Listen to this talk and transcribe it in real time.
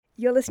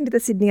You're listening to the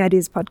Sydney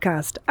Ideas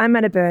podcast. I'm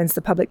Anna Burns,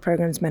 the Public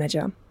Programs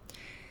Manager.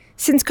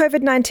 Since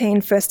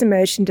COVID-19 first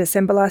emerged in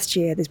December last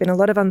year, there's been a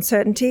lot of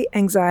uncertainty,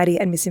 anxiety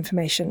and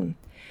misinformation.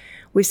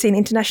 We've seen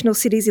international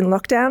cities in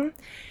lockdown,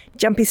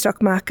 jumpy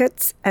stock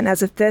markets, and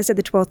as of Thursday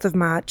the 12th of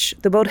March,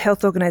 the World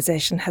Health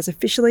Organization has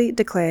officially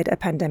declared a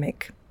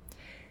pandemic.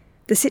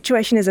 The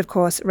situation is, of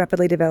course,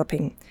 rapidly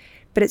developing,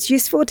 but it's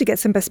useful to get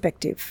some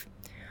perspective.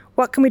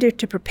 What can we do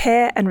to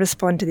prepare and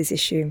respond to this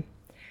issue?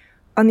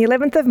 On the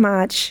 11th of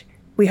March,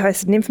 we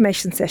hosted an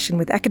information session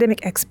with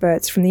academic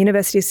experts from the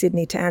University of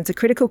Sydney to answer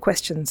critical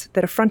questions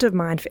that are front of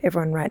mind for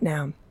everyone right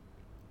now.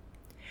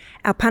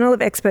 Our panel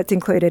of experts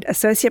included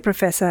Associate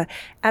Professor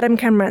Adam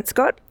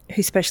Kamradt-Scott,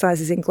 who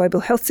specialises in global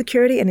health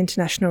security and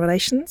international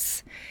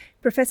relations,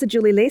 Professor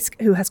Julie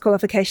Leask, who has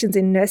qualifications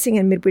in nursing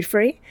and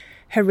midwifery.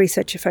 Her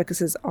research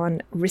focuses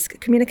on risk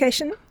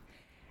communication.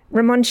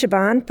 Ramon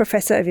Shaban,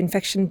 Professor of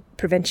Infection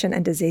Prevention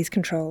and Disease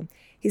Control.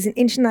 He's an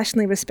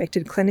internationally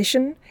respected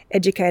clinician,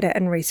 educator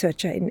and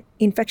researcher in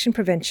infection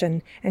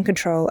prevention and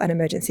control and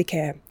emergency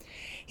care.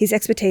 His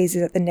expertise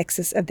is at the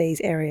nexus of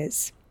these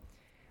areas.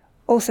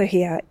 Also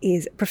here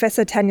is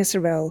Professor Tania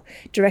Sorrell,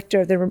 Director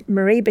of the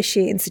Marie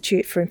Bashir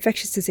Institute for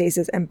Infectious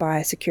Diseases and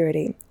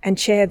Biosecurity and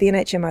Chair of the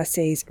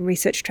NHMRC's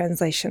Research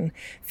Translation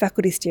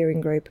Faculty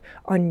Steering Group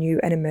on New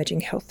and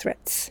Emerging Health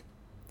Threats.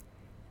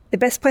 The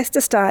best place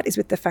to start is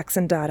with the facts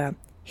and data.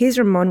 Here's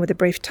Ramon with a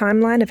brief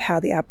timeline of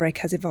how the outbreak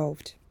has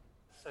evolved.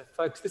 So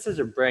folks, this is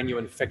a brand new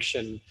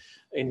infection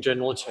in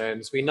general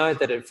terms. We know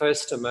that it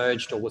first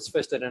emerged or was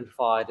first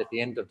identified at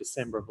the end of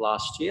December of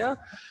last year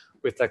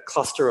with a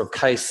cluster of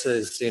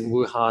cases in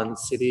Wuhan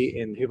City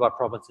in Hubei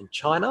province in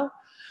China.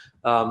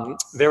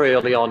 Very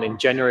early on in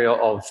January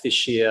of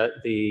this year,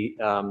 the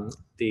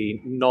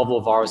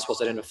novel virus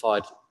was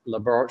identified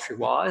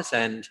laboratory-wise,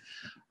 and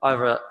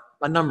over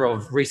a number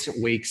of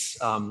recent weeks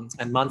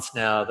and months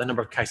now, the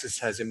number of cases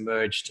has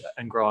emerged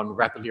and grown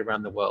rapidly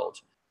around the world.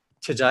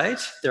 To date,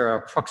 there are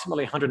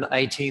approximately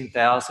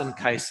 118,000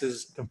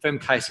 cases,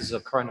 confirmed cases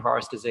of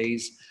coronavirus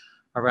disease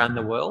around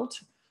the world.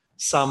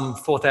 Some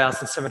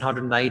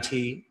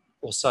 4,780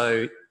 or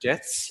so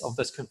deaths of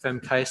those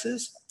confirmed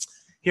cases.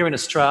 Here in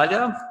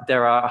Australia,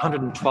 there are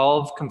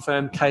 112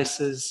 confirmed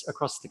cases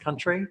across the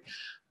country,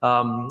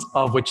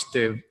 of which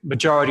the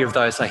majority of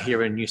those are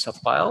here in New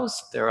South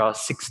Wales. There are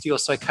 60 or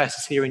so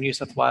cases here in New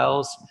South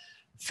Wales,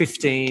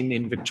 15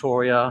 in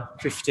Victoria,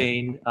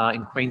 15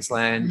 in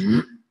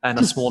Queensland, and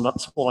a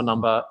smaller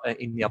number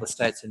in the other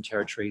states and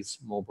territories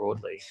more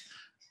broadly.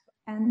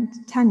 And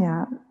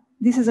Tania,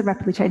 this is a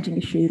rapidly changing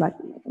issue. Like,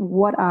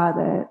 what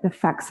are the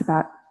facts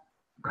about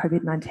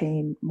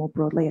COVID-19 more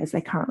broadly as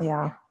they currently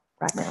are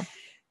right now?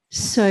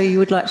 So you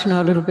would like to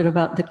know a little bit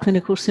about the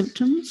clinical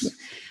symptoms?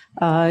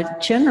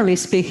 Generally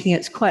speaking,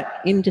 it's quite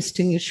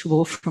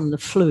indistinguishable from the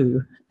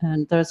flu.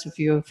 And those of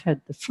you who have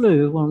had the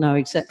flu will know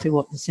exactly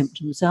what the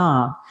symptoms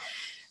are.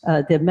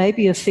 There may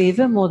be a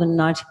fever. More than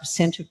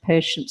 90% of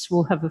patients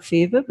will have a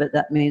fever, but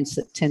that means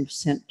that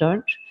 10%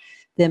 don't.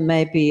 There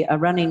may be a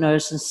runny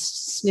nose and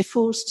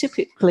sniffles,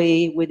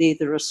 typically with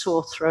either a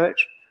sore throat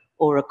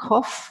or a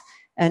cough,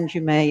 and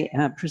you may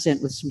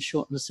present with some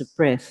shortness of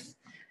breath.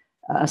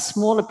 A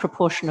smaller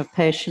proportion of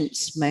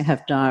patients may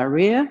have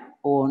diarrhea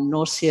or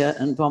nausea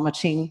and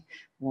vomiting,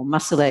 or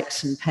muscle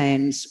aches and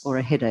pains, or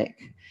a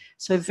headache.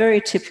 So very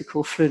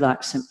typical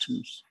flu-like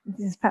symptoms.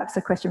 This is perhaps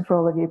a question for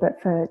all of you,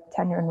 but for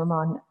Tania and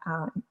Ramon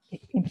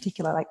in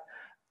particular, like,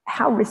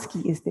 how risky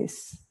is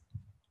this?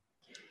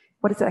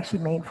 What does it actually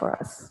mean for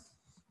us?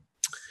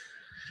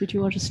 Did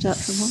you want to start,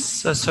 Ramon?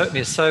 So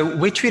certainly. So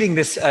we're treating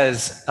this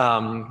as,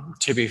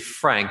 to be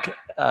frank,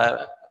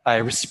 a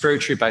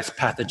respiratory-based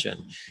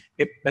pathogen.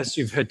 As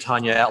you've heard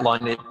Tania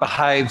outline, it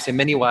behaves in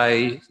many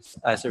ways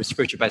as a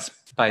respiratory-based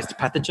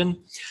pathogen,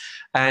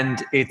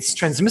 and it's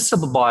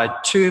transmissible by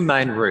two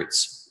main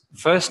routes.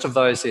 First of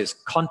those is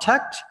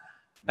contact,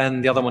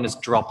 and the other one is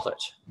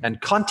droplet. And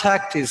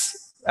contact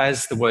is,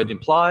 as the word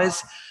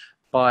implies,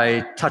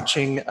 by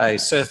touching a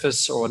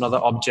surface or another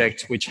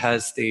object which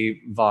has the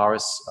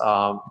virus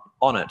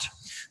on it.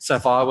 So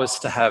if I was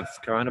to have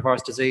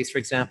coronavirus disease, for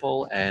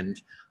example,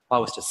 and I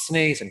was to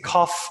sneeze and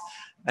cough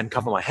and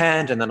cover my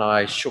hand, and then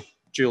I shook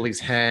Julie's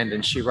hand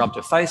and she rubbed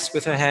her face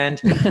with her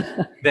hand,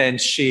 then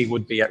she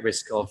would be at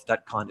risk of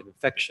that kind of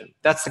infection.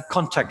 That's the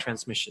contact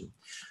transmission.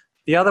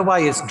 The other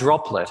way is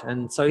droplet.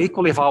 And so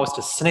equally, if I was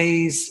to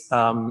sneeze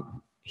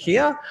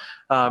here,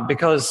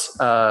 because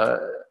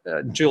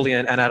Julie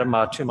and Adam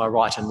are to my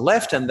right and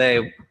left, and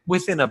they're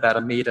within about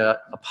a metre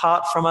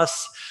apart from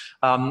us,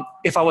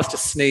 if I was to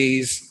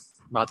sneeze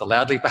rather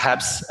loudly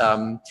perhaps,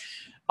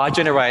 I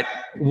generate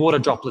water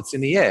droplets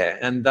in the air,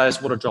 and those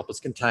water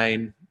droplets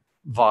contain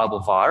viable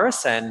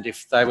virus, and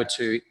if they were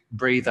to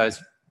breathe those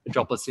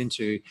droplets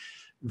into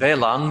their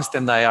lungs,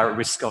 then they are at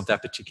risk of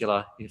that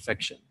particular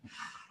infection.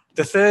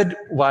 The third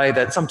way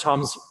that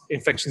sometimes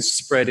infections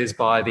spread is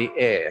by the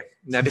air.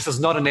 Now, this is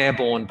not an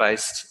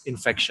airborne-based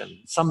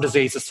infection. Some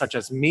diseases, such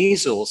as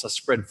measles, are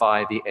spread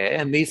via the air,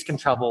 and these can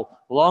travel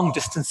long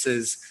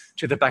distances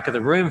to the back of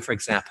the room, for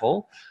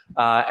example,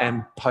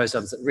 and pose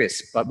others at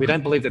risk. But we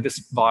don't believe that this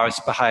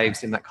virus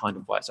behaves in that kind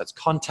of way. So it's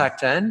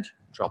contact and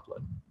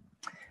droplet.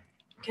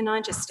 Can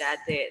I just add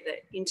there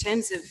that in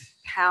terms of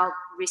how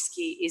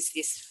risky is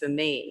this for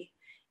me,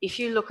 if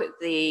you look at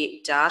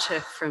the data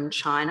from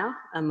China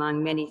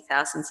among many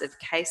thousands of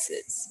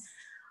cases,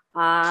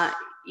 the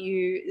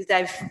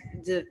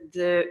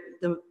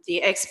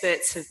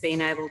experts have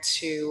been able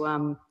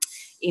to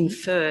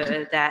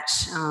infer that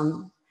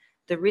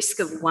the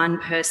risk of one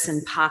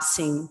person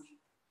passing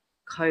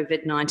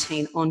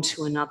COVID-19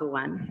 onto another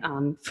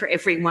one, for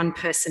every one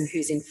person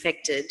who's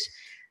infected,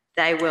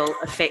 they will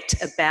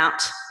affect about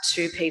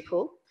 2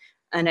 people.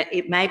 And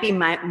it may be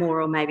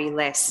more or maybe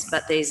less,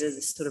 but these are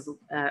the sort of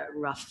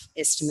rough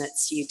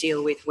estimates you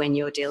deal with when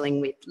you're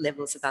dealing with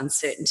levels of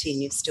uncertainty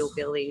and you're still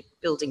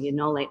building your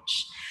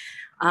knowledge.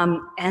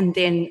 And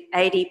then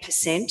about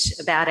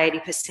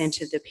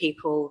 80% of the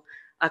people,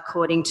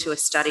 according to a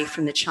study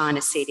from the China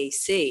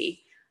CDC,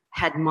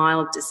 had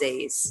mild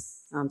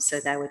disease. So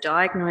they were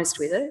diagnosed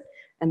with it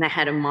and they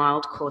had a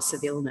mild course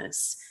of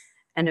illness.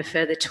 And a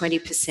further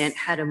 20%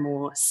 had a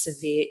more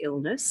severe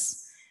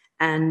illness.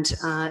 And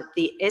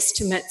the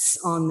estimates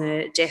on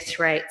the death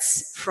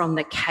rates from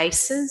the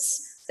cases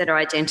that are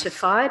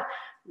identified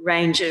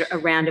range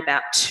around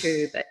about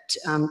 2, but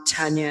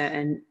Tania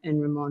and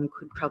Ramon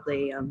could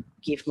probably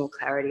give more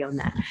clarity on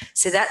that.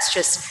 So that's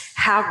just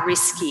how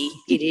risky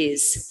it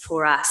is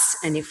for us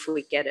and if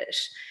we get it.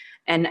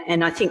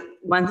 And I think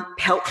one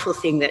helpful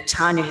thing that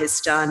Tania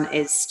has done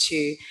is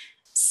to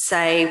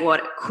say what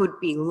it could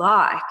be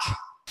like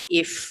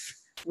if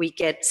we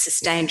get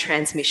sustained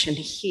transmission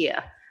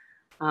here.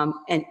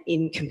 And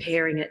in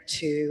comparing it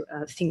to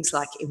things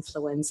like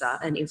influenza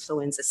and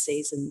influenza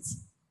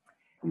seasons.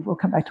 We'll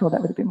come back to all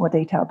that with a bit more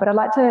detail, but I'd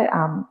like to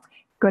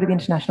go to the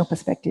international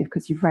perspective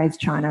because you've raised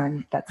China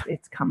and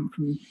it's come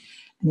from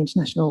an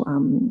international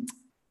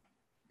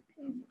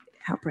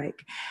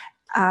outbreak.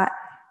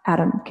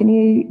 Adam, can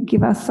you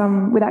give us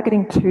some, without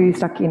getting too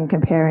stuck in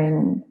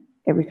comparing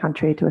every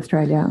country to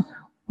Australia,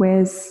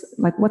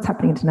 what's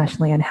happening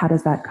internationally and how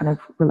does that kind of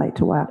relate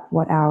to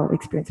what our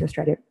experience in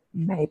Australia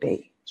may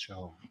be?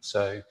 Sure.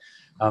 So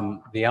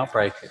the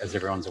outbreak, as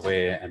everyone's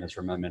aware, and as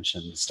Ramon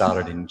mentioned,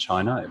 started in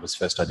China. It was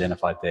first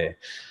identified there.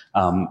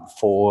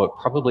 For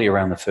probably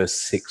around the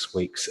first 6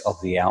 weeks of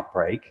the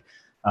outbreak,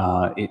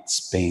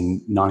 it's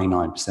been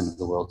 99% of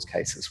the world's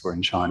cases were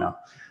in China.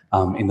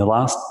 In the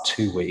last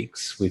 2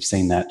 weeks, we've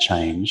seen that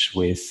change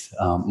with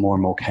more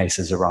and more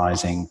cases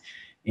arising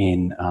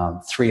in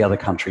 3 other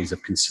countries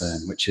of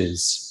concern, which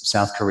is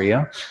South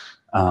Korea,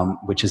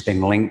 which has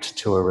been linked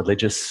to a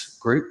religious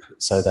group.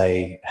 So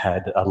they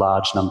had a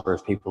large number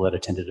of people that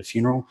attended a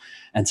funeral.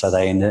 And so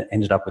they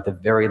ended up with a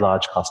very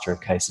large cluster of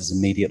cases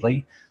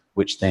immediately,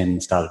 which then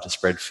started to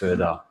spread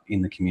further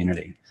in the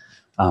community.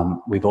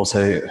 We've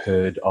also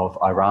heard of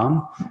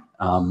Iran.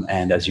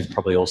 And as you've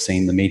probably all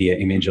seen, the media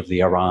image of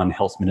the Iran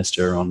health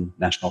minister on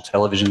national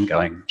television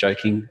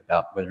joking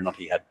about whether or not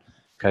he had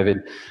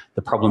COVID.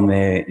 The problem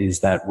there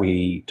is that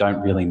we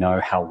don't really know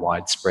how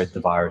widespread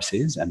the virus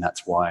is, and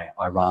that's why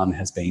Iran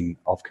has been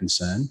of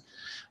concern.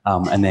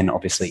 And then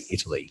obviously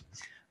Italy.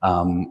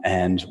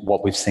 And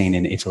what we've seen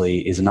in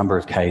Italy is a number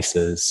of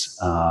cases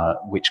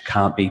which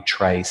can't be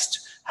traced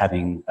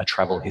having a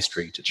travel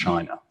history to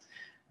China.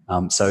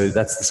 So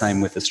that's the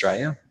same with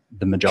Australia.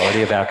 The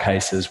majority of our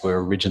cases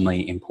were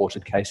originally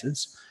imported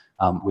cases.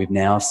 We've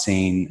now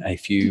seen a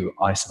few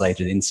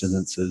isolated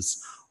incidences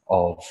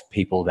of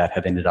people that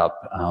have ended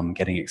up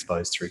getting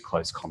exposed through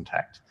close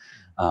contact.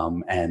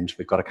 And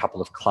we've got a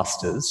couple of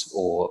clusters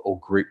or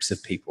groups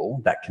of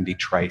people that can be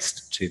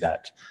traced to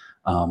that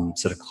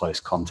sort of close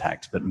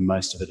contact, but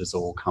most of it has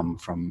all come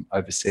from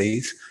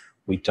overseas.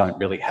 We don't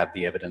really have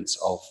the evidence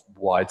of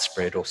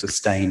widespread or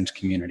sustained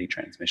community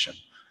transmission,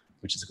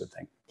 which is a good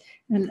thing.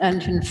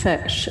 And in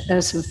fact,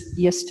 as of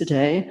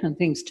yesterday, and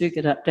things do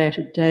get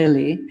updated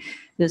daily,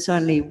 there's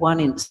only one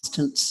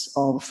instance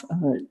of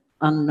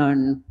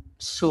unknown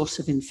source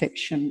of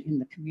infection in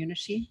the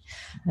community.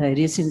 It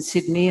is in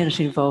Sydney and it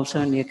involves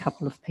only a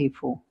couple of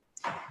people.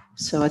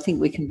 So I think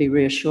we can be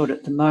reassured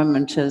at the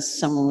moment, as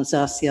someone was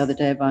asked the other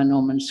day by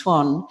Norman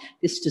Swan,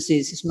 this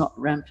disease is not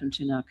rampant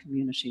in our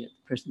community at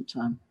the present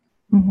time.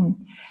 Mm-hmm.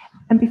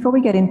 And before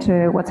we get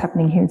into what's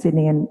happening here in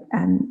Sydney and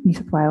New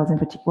South Wales in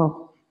particular,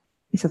 well,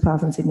 New South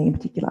Wales and Sydney in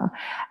particular,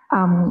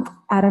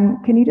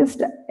 Adam, can you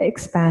just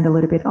expand a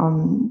little bit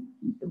on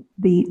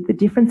the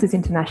differences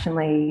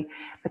internationally?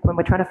 Like when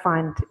we're trying to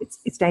find,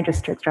 it's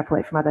dangerous to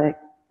extrapolate from other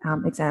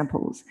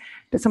examples,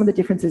 but some of the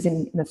differences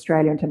in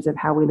Australia in terms of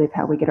how we live,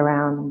 how we get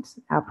around,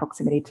 our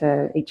proximity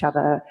to each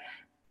other,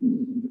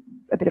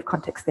 a bit of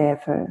context there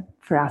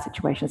for our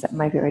situations that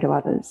may vary to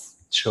others.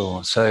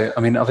 Sure. So, I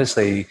mean,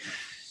 obviously,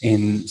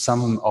 in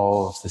some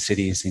of the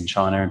cities in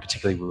China, and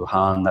particularly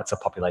Wuhan, that's a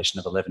population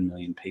of 11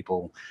 million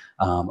people.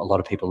 A lot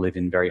of people live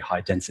in very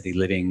high density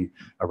living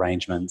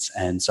arrangements,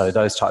 and so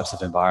those types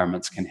of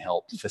environments can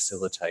help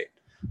facilitate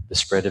the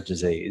spread of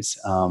disease.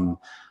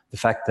 The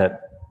fact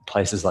that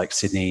places like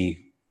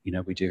Sydney,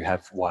 we do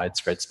have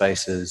widespread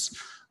spaces.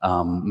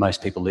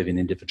 Most people live in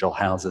individual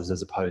houses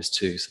as opposed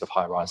to sort of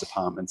high-rise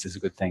apartments is a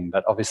good thing.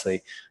 But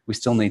obviously, we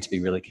still need to be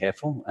really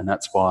careful, and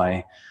that's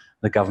why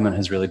the government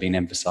has really been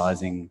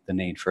emphasising the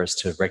need for us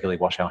to regularly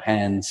wash our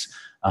hands,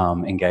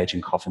 engage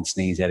in cough and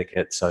sneeze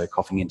etiquette, so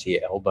coughing into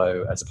your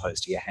elbow as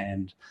opposed to your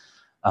hand,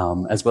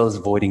 as well as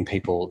avoiding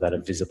people that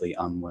are visibly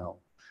unwell.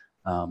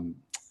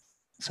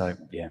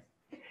 Yeah.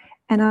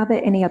 And are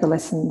there any other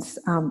lessons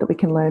that we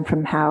can learn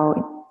from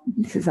how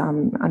this is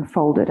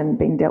unfolded and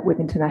being dealt with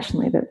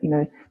internationally that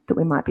that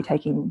we might be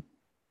taking,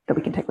 that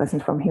we can take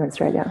lessons from here in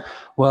Australia?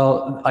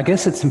 Well, I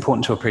guess it's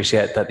important to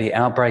appreciate that the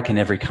outbreak in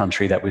every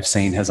country that we've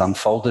seen has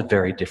unfolded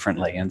very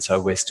differently, and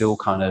so we're still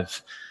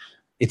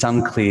it's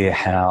unclear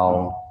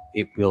how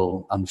it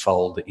will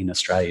unfold in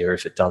Australia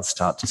if it does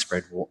start to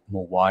spread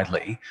more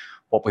widely.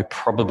 What we're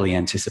probably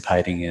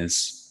anticipating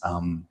is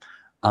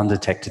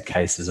undetected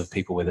cases of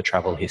people with a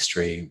travel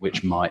history,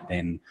 which might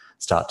then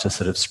start to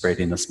sort of spread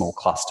in a small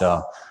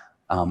cluster.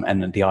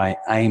 And the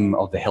aim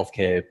of the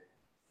healthcare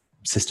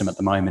system at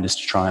the moment is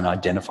to try and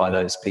identify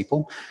those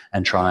people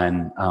and try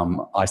and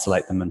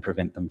isolate them and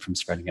prevent them from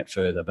spreading it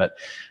further. But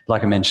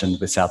like I mentioned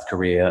with South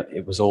Korea,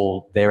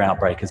 their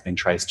outbreak has been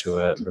traced to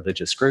a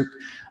religious group.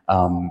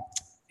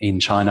 In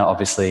China,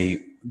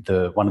 obviously,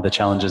 one of the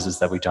challenges is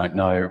that we don't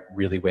know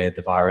really where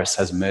the virus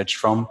has emerged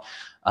from.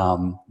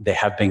 There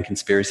have been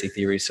conspiracy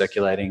theories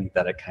circulating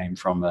that it came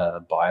from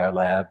a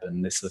biolab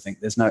and this sort of thing.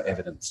 There's no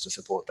evidence to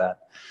support that.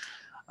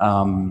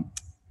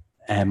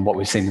 And what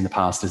we've seen in the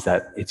past is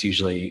that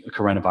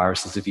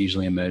coronaviruses have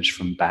usually emerged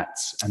from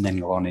bats and then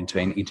go on into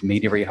an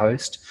intermediary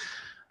host.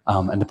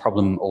 And the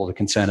problem or the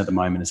concern at the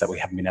moment is that we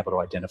haven't been able to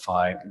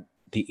identify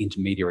the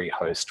intermediary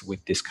host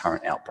with this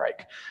current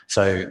outbreak.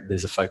 So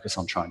there's a focus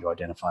on trying to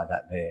identify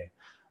that there.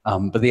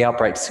 But the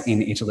outbreaks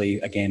in Italy,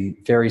 again,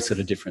 very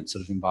sort of different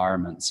sort of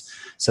environments.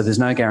 So there's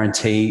no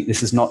guarantee.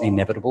 This is not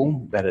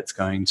inevitable that it's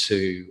going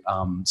to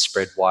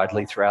spread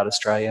widely throughout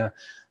Australia.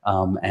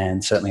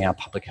 And certainly our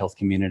public health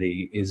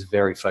community is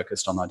very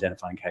focused on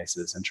identifying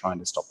cases and trying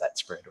to stop that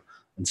spread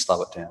and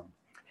slow it down.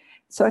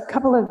 So a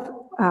couple of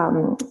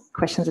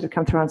questions that have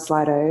come through on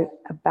Slido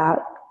about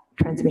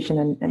transmission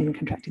and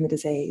contracting the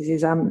disease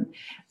is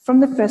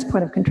from the first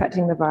point of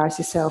contracting the virus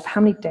yourself,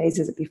 how many days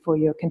is it before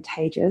you're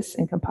contagious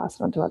and can pass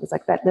it on to others?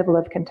 Like that level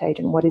of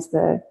contagion, what are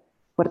the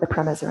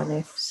parameters around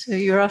this? So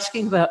you're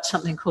asking about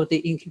something called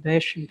the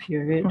incubation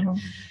period. Mm-hmm.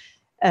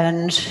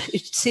 And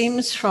it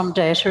seems from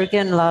data,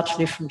 again,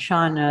 largely from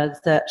China,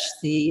 that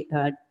the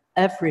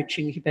average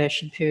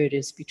incubation period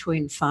is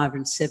between 5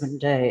 and 7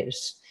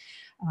 days.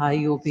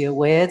 You'll be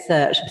aware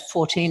that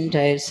 14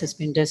 days has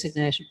been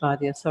designated by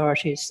the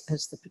authorities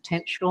as the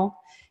potential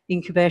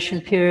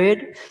incubation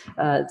period.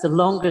 The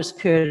longest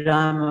period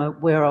I'm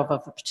aware of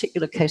a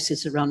particular case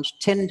is around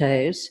 10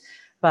 days,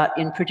 but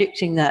in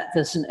predicting that,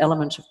 there's an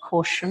element of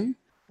caution,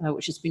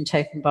 which has been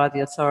taken by the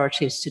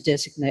authorities to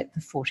designate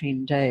the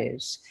 14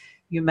 days.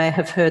 You may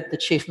have heard the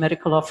Chief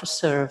Medical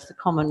Officer of the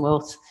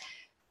Commonwealth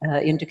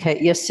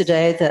indicate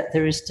yesterday that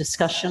there is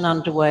discussion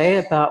underway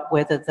about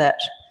whether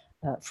that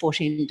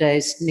 14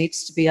 days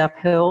needs to be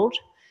upheld,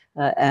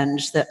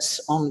 and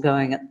that's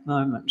ongoing at the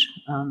moment.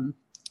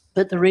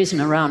 But the reason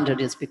around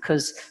it is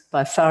because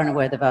by far and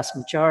away the vast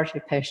majority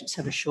of patients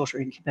have a shorter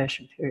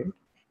incubation period.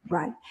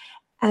 Right.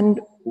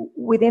 And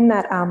within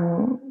that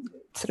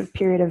sort of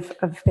period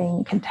of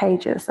being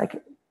contagious,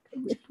 like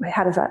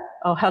how does that...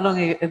 Oh,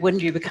 when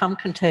do you become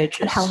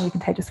contagious? And how long are you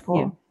contagious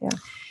for? Yeah.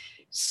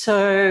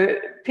 So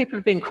people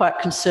have been quite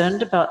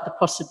concerned about the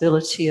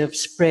possibility of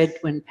spread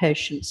when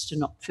patients do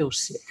not feel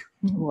sick,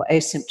 or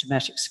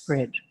asymptomatic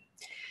spread.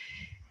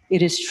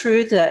 It is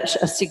true that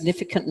a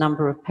significant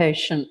number of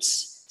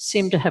patients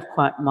seem to have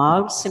quite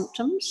mild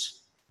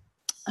symptoms.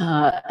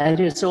 It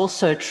is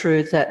also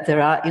true that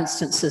there are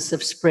instances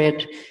of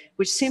spread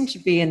which seem to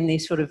be in the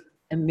sort of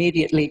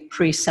immediately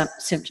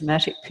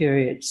pre-symptomatic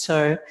period.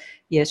 So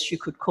yes, you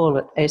could call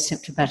it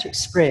asymptomatic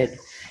spread.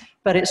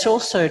 But it's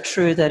also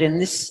true that in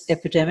this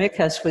epidemic,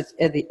 as with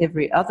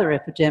every other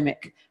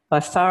epidemic, by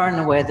far and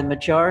away the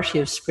majority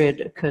of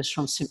spread occurs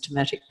from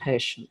symptomatic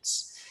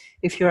patients.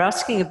 If you're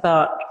asking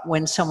about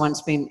when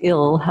someone's been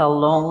ill, how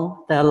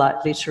long they're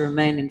likely to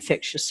remain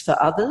infectious for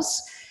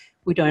others,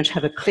 we don't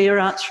have a clear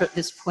answer at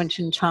this point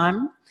in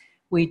time.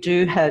 We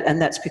do have,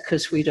 and that's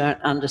because we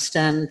don't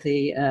understand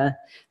the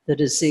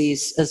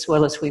disease as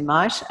well as we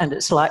might, and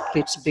it's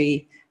likely to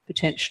be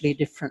potentially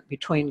different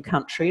between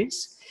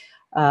countries.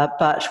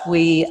 But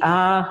we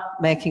are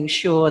making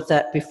sure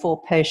that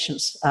before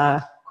patients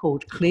are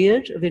called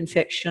cleared of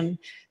infection,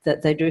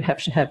 that they do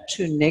have to have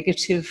 2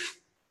 negative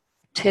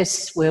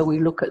tests where we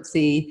look at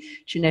the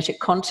genetic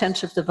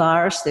content of the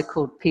virus. They're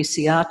called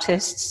PCR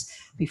tests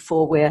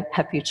before we're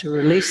happy to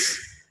release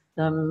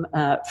them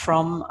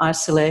from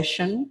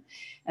isolation.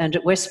 And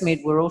at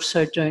Westmead, we're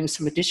also doing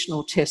some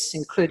additional tests,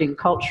 including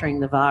culturing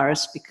the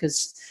virus,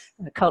 because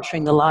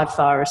culturing the live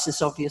virus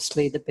is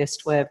obviously the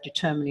best way of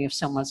determining if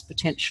someone's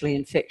potentially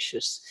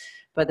infectious.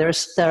 But there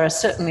are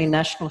certainly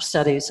national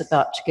studies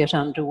about to get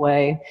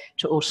underway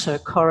to also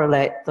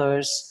correlate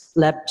those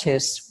lab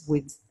tests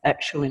with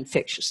actual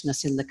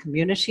infectiousness in the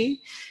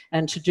community.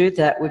 And to do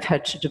that, we've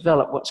had to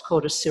develop what's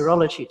called a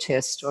serology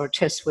test, or a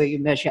test where you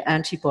measure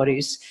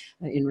antibodies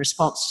in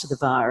response to the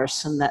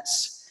virus, and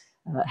that's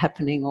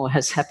happening or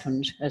has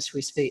happened as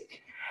we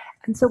speak.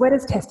 And so where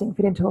does testing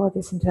fit into all of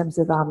this in terms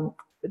of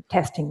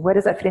testing? Where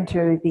does that fit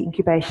into the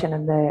incubation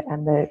and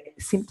the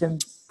symptom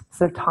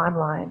sort of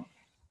timeline?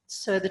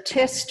 So the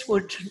test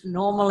would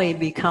normally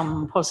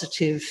become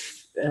positive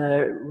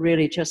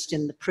really just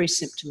in the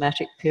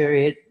pre-symptomatic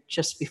period,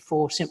 just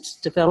before symptoms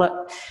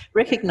develop,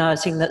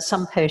 recognising that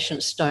some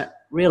patients don't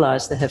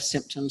realise they have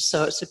symptoms.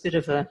 So it's a bit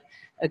of a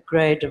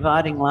grey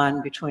dividing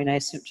line between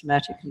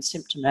asymptomatic and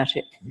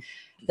symptomatic.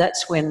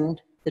 That's when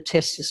the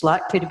test is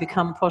likely to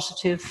become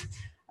positive.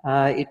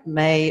 It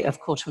may, of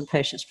course, when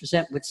patients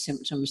present with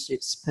symptoms,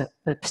 it's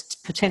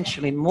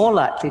potentially more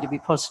likely to be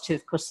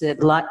positive because they're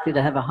likely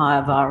to have a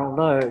higher viral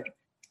load.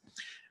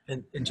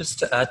 And just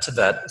to add to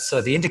that,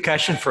 so the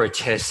indication for a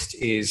test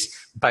is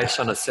based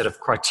on a set of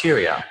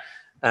criteria,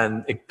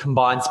 and it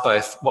combines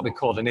both what we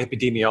call an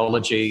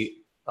epidemiology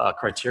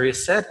criteria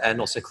set and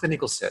also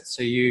clinical set.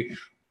 So you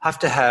have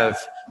to have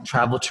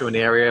travel to an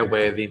area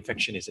where the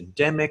infection is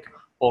endemic,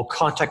 or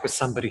contact with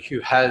somebody who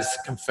has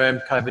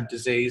confirmed COVID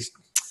disease,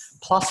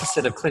 plus a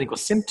set of clinical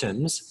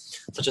symptoms,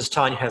 such as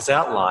Tania has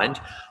outlined,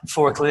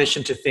 for a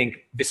clinician to think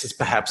this is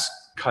perhaps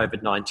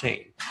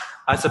COVID-19,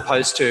 as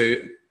opposed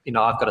to, you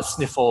know, I've got a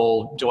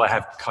sniffle, do I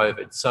have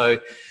COVID? So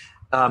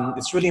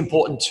it's really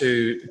important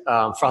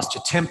for us to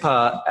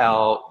temper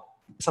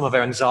some of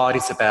our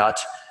anxieties about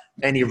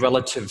any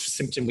relative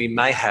symptom we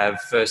may have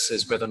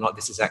versus whether or not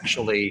this is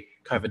actually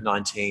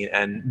COVID-19,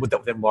 and would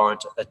that then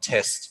warrant a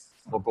test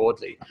more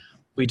broadly.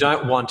 We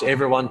don't want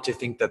everyone to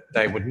think that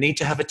they would need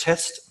to have a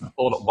test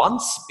all at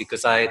once,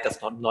 because A, that's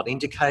not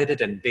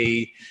indicated, and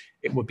B,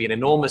 it would be an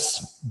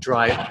enormous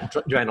drain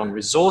on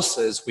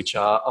resources, which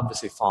are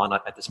obviously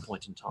finite at this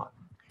point in time.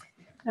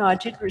 Now, I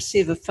did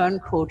receive a phone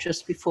call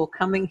just before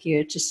coming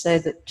here to say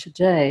that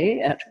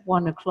today at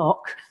 1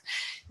 o'clock,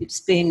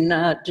 it's been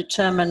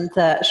determined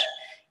that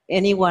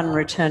anyone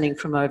returning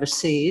from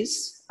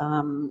overseas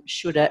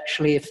should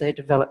actually, if they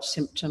develop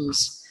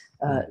symptoms,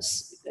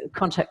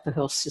 contact the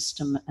health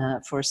system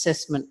for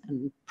assessment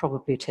and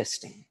probably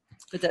testing.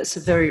 But that's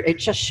it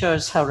just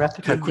shows how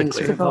rapidly things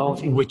are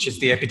evolving. Which is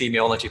the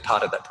epidemiology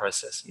part of that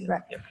process. Yeah.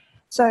 Right. Yeah.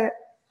 So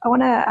I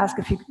want to ask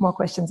a few more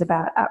questions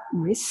about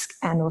risk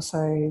and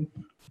also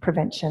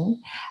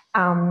prevention.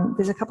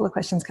 There's a couple of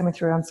questions coming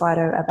through on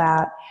Slido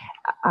about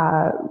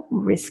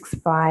risks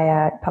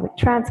via public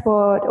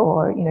transport,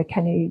 or, you know,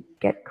 can you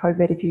get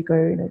COVID if you go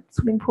in a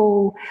swimming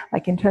pool?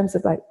 Like, in terms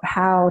of like,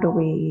 how do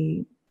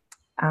we,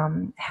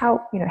 how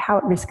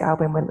at risk are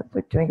when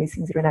we're doing these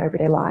things that are in our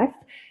everyday life,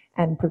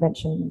 and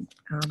prevention?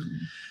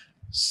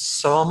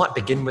 So I might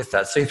begin with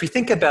that. So if we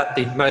think about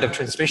the mode of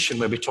transmission,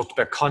 where we talked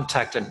about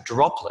contact and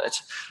droplet,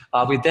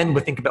 we then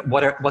would think about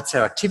what's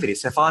our activity.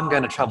 So if I'm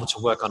going to travel to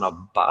work on a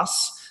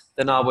bus,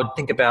 then I would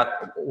think about,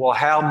 well,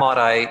 how might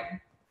I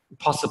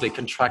possibly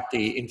contract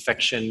the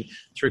infection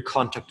through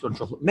contact or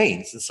droplet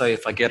means? And so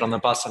if I get on the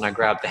bus and I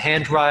grab the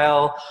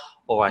handrail,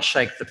 or I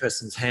shake the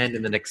person's hand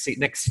in the next seat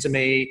next to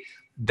me,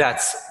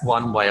 that's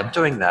one way of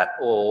doing that.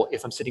 Or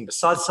if I'm sitting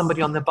beside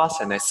somebody on the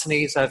bus and they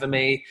sneeze over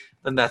me,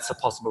 then that's a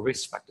possible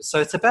risk factor. So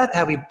it's about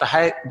how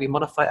we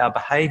modify our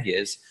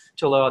behaviours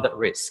to lower that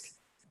risk.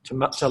 To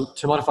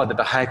modify the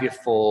behaviour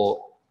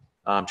for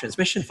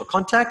transmission, for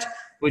contact,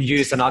 we'd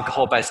use an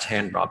alcohol-based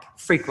hand rub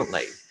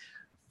frequently.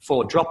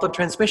 For droplet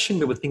transmission,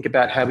 we would think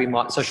about how we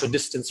might social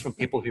distance from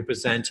people who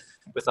present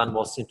with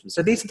unwell symptoms.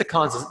 So these are the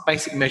kinds of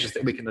basic measures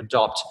that we can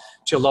adopt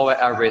to lower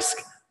our risk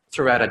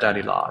throughout our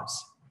daily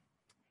lives.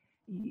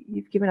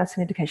 You've given us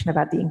an indication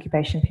about the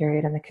incubation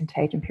period and the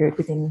contagion period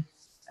within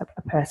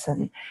a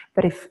person,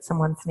 but if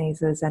someone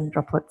sneezes and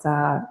droplets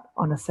are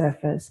on a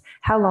surface,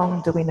 how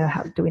long do we know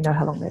how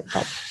long that?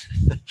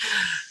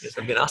 Yes,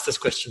 I've been asked this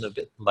question a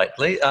bit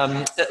lately.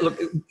 Look,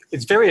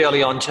 it's very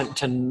early on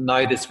to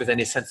know this with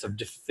any sense of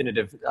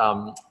definitive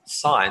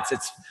science.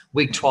 It's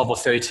week 12 or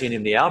 13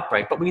 in the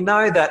outbreak, but we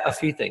know that a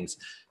few things.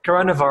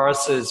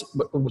 Coronaviruses,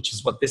 which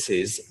is what this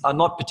is, are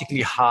not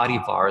particularly hardy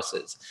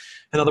viruses.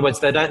 In other words,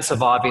 they don't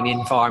survive in the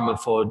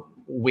environment for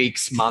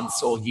weeks,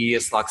 months, or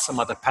years like some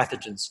other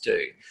pathogens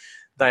do.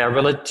 They are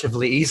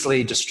relatively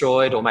easily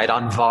destroyed or made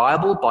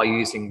unviable by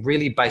using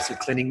really basic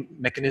cleaning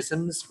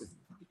mechanisms with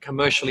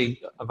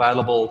commercially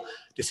available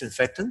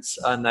disinfectants,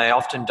 and they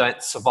often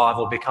don't survive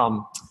or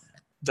become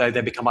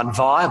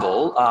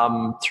unviable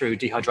through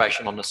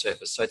dehydration on the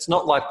surface. So it's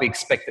not like we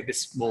expect that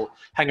this will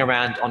hang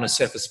around on a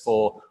surface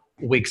for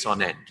weeks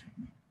on end.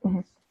 Mm-hmm.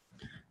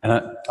 And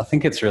I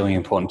think it's really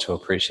important to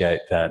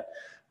appreciate that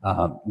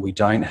We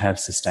don't have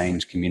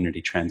sustained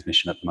community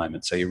transmission at the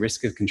moment. So your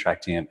risk of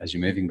contracting it as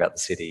you're moving about the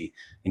city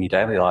in your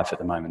daily life at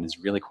the moment is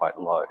really quite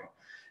low.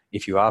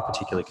 If you are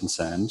particularly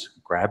concerned,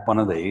 grab one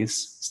of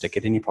these, stick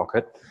it in your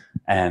pocket,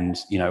 and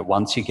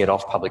once you get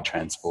off public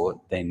transport,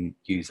 then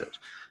use it.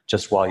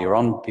 Just while you're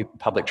on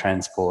public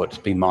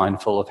transport, be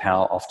mindful of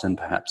how often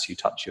perhaps you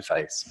touch your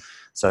face.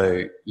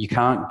 So you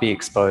can't be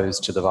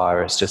exposed to the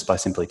virus just by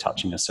simply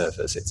touching a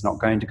surface. It's not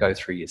going to go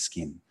through your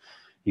skin.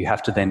 You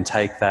have to then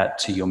take that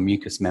to your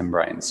mucous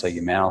membrane, so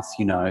your mouth,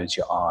 your nose,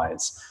 your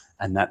eyes,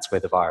 and that's where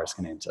the virus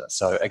can enter.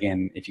 So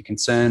again, if you're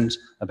concerned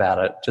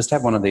about it, just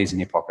have one of these in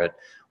your pocket,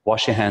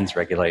 wash your hands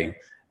regularly,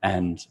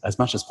 and as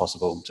much as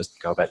possible, just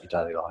go about your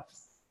daily life.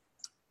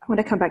 I want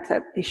to come back to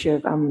that issue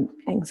of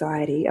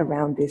anxiety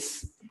around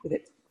this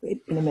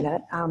in a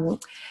minute.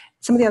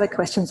 Some of the other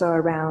questions are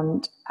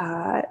around,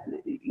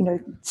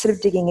 sort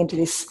of digging into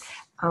this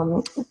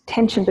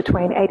tension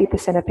between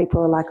 80% of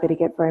people are likely to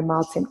get very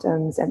mild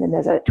symptoms, and then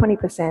there's a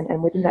 20%,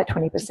 and within that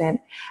 20%,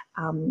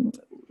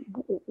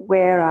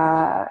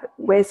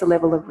 where's the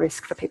level of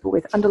risk for people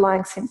with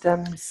underlying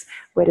symptoms?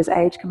 Where does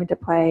age come into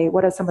play?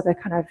 What are some of the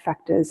kind of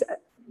factors?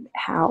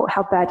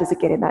 How bad does it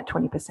get in that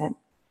 20%?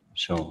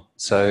 Sure.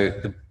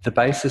 So the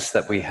basis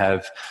that we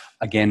have,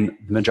 again,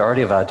 the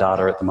majority of our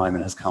data at the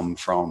moment has come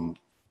from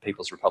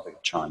People's Republic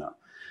of China.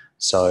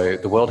 So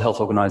the World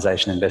Health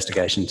Organization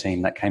investigation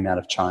team that came out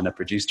of China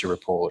produced a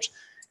report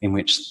in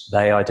which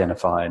they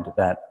identified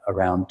that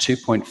around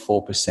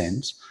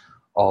 2.4%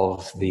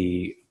 of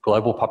the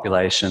global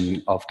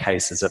population of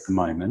cases at the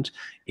moment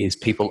is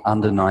people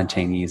under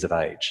 19 years of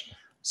age.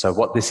 So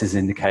what this is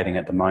indicating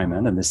at the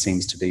moment, and this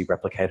seems to be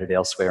replicated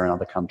elsewhere in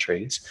other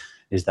countries,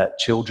 is that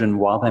children,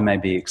 while they may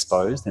be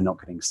exposed, they're not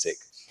getting sick,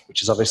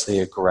 which is obviously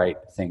a great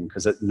thing,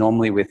 because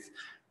normally with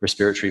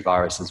respiratory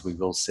viruses, we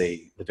will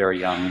see the very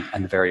young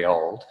and the very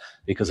old,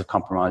 because of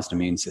compromised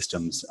immune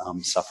systems,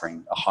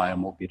 suffering a higher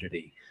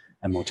morbidity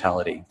and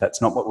mortality.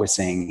 That's not what we're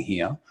seeing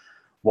here.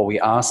 What we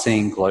are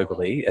seeing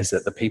globally is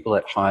that the people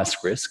at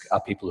highest risk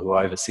are people who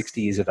are over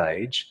 60 years of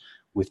age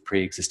with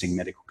pre-existing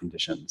medical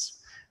conditions.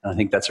 And I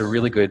think that's a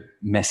really good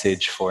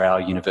message for our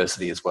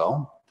university as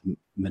well. The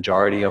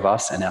majority of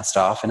us and our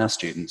staff and our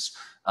students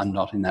are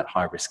not in that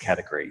high-risk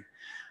category.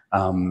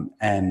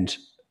 And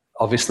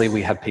obviously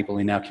we have people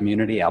in our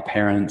community, our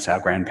parents,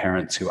 our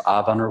grandparents, who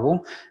are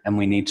vulnerable, and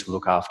we need to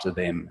look after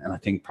them. And I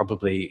think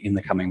probably in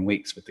the coming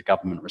weeks with the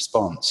government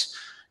response,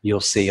 you'll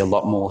see a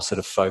lot more sort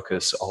of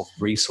focus of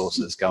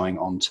resources going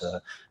on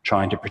to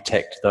trying to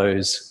protect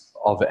those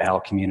of our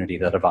community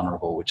that are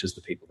vulnerable, which is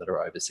the people that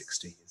are over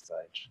 60 years of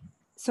age.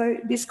 So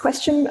this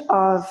question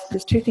of,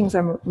 there's two things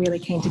I'm really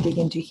keen to dig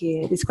into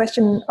here. This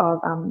question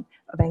of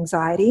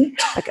anxiety,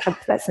 like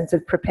that sense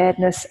of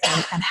preparedness,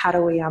 and how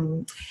do we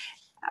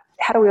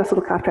also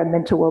look after our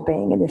mental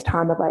well-being in this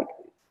time of like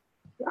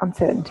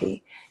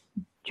uncertainty?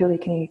 Julie,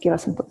 can you give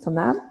us some thoughts on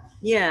that?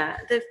 Yeah,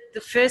 the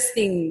first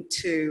thing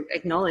to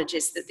acknowledge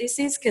is that this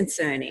is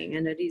concerning,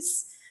 and it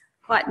is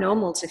quite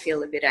normal to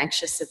feel a bit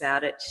anxious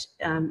about it.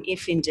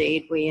 If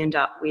indeed we end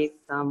up with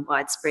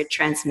widespread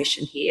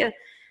transmission here,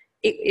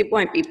 it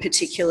won't be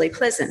particularly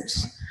pleasant.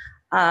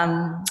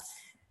 And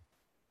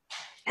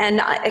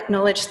I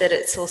acknowledge that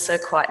it's also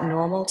quite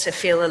normal to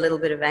feel a little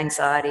bit of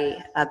anxiety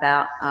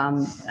about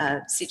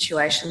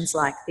situations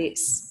like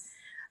this.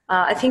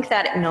 I think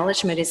that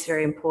acknowledgement is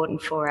very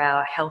important for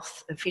our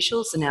health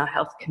officials and our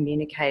health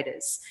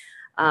communicators.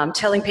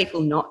 Telling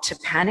people not to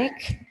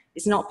panic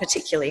is not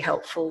particularly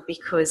helpful,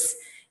 because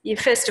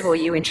first of all,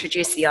 you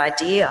introduce the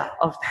idea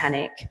of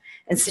panic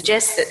and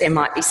suggest that there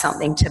might be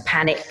something to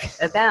panic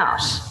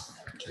about.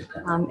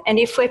 And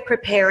if we're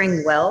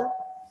preparing well,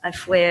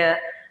 if we're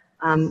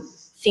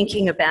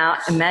thinking about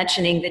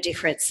imagining the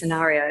different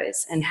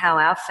scenarios and how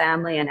our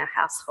family and our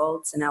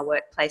households and our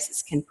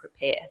workplaces can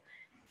prepare,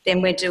 then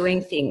we're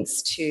doing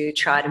things to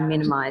try to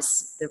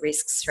minimise the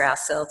risks for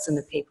ourselves and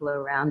the people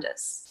around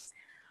us.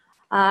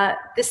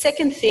 The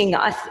second thing,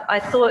 I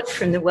thought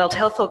from the World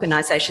Health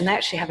Organization, they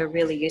actually have a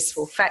really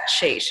useful fact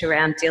sheet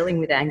around dealing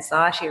with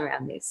anxiety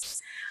around this,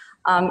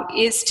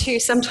 is to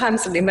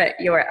sometimes limit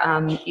your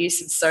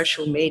use of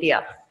social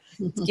media.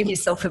 Give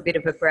yourself a bit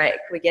of a break.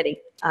 We're getting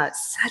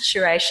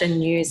saturation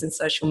news and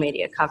social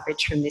media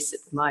coverage from this at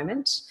the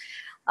moment.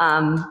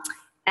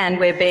 And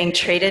we're being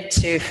treated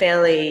to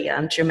fairly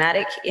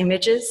dramatic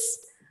images.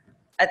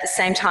 At the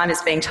same time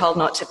as being told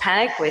not to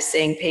panic, we're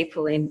seeing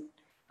people in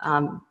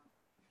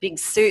big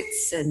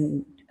suits,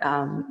 and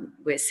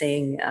we're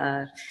seeing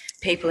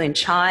people in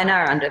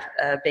China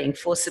being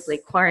forcibly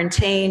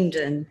quarantined,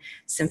 and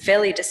some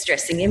fairly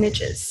distressing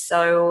images.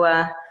 So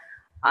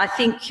I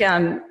think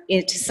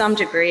to some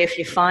degree, if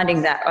you're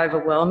finding that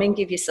overwhelming,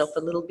 give yourself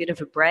a little bit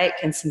of a break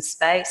and some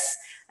space,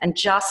 and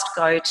just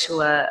go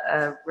to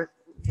a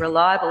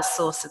reliable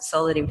source of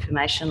solid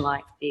information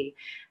like the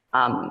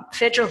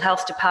Federal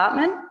Health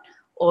Department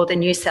or the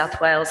New South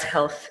Wales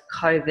Health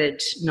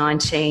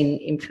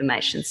COVID-19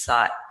 information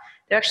site.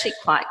 They're actually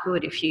quite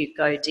good if you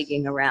go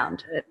digging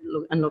around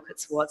and look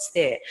at what's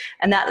there.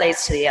 And that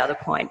leads to the other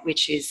point,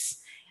 which is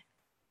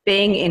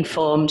being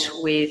informed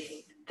with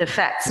the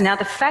facts. Now,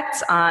 the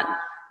facts aren't,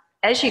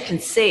 as you can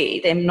see,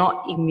 they're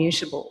not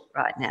immutable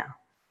right now.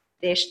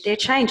 They're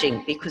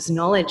changing because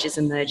knowledge is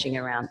emerging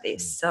around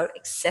this. So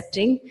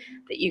accepting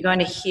that you're going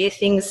to hear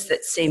things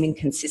that seem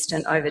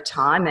inconsistent over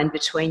time and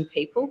between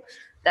people,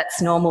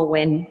 that's normal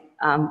when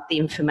the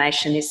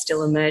information is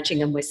still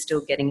emerging and we're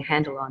still getting a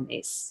handle on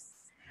this.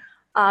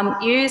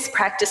 Use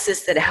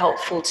practices that are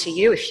helpful to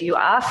you. If you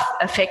are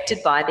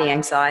affected by the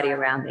anxiety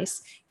around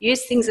this,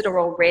 use things that are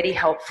already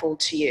helpful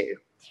to you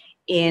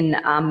in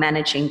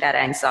managing that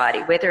anxiety,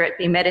 whether it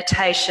be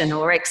meditation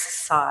or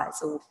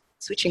exercise or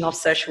switching off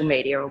social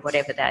media or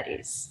whatever that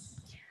is.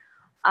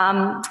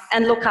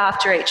 And look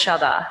after each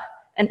other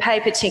and pay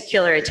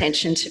particular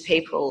attention to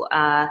people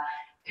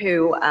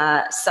who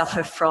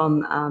suffer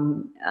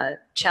from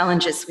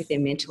challenges with their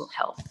mental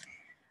health.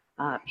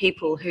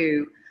 People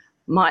who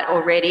might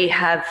already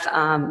have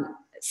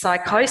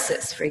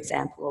psychosis, for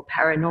example, or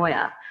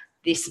paranoia.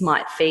 This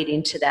might feed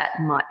into that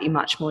and might be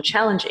much more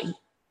challenging.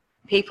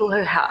 People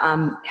who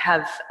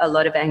have a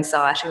lot of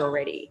anxiety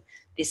already,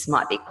 this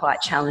might be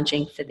quite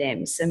challenging for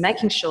them. So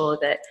making sure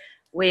that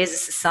we as a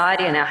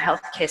society and our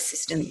healthcare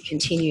system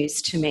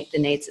continues to meet the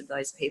needs of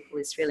those people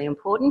is really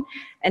important.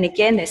 And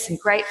again, there's some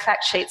great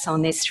fact sheets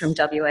on this from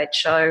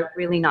WHO,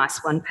 really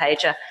nice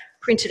one-pager.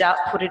 Print it up,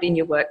 put it in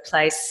your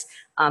workplace,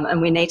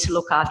 and we need to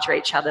look after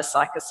each other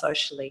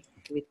psychosocially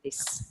with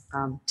this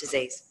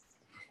disease.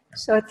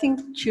 So I think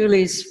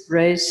Julie's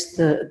raised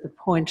the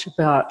point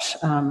about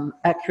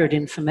accurate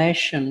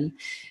information,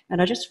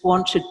 and I just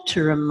wanted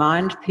to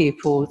remind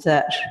people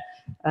that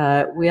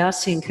we are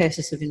seeing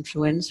cases of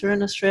influenza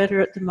in Australia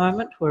at the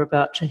moment. We're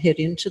about to head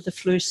into the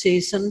flu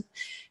season.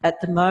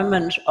 At the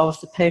moment, of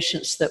the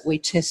patients that we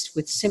test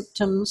with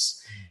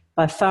symptoms,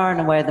 by far and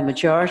away the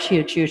majority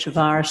are due to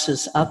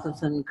viruses other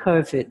than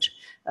COVID.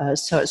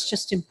 So it's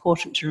just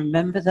important to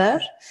remember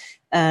that.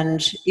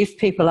 And if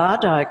people are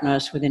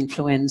diagnosed with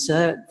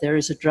influenza, there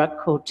is a drug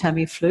called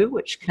Tamiflu,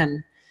 which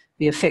can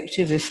be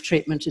effective if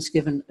treatment is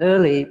given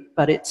early,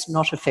 but it's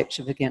not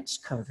effective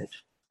against COVID.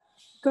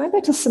 Going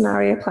back to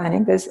scenario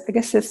planning, there's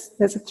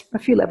a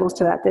few levels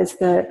to that. There's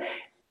the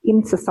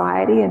in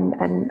society and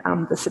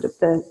the sort of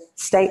the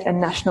state and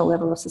national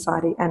level of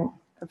society and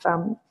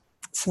of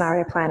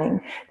scenario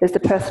planning. There's the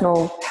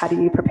personal, how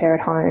do you prepare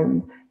at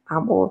home,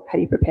 or how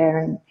do you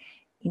prepare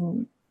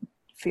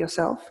for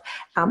yourself,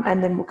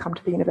 and then we'll come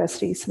to the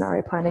university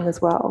scenario planning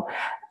as well.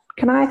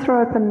 Can I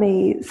throw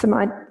open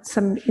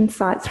some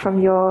insights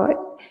from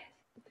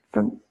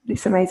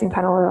this amazing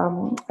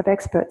panel of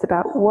experts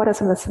about what are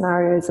some of the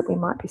scenarios that we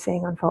might be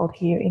seeing unfold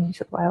here in New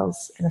South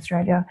Wales and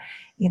Australia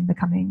in the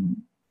coming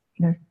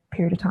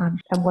period of time,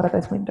 and what are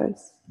those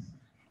windows?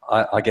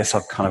 I guess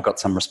I've kind of got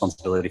some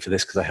responsibility for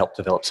this because I helped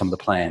develop some of the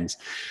plans.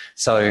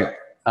 So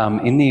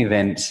in the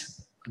event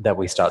that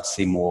we start to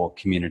see more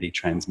community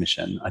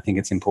transmission, I think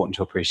it's important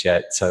to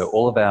appreciate. So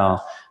all of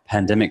our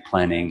pandemic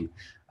planning,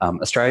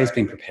 Australia's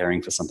been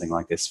preparing for something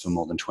like this for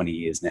more than 20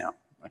 years now.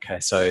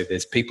 Okay, so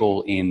there's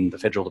people in the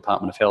Federal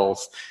Department of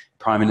Health,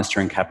 Prime Minister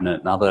and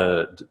Cabinet and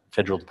other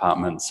federal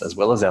departments, as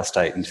well as our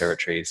state and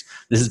territories.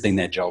 This has been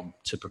their job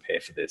to prepare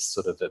for this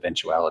sort of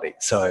eventuality.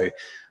 So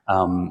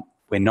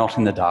we're not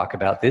in the dark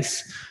about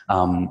this.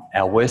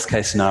 Our worst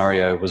case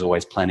scenario was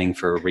always planning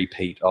for a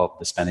repeat of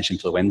the Spanish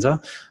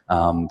influenza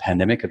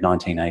pandemic of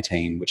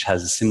 1918, which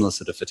has a similar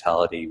sort of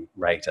fatality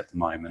rate at the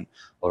moment,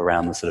 or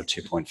around the sort of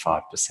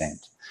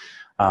 2.5%.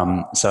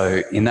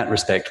 So in that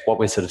respect, what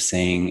we're sort of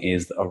seeing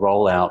is a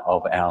rollout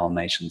of our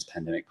nation's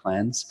pandemic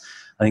plans.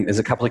 I think there's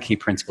a couple of key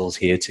principles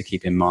here to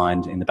keep in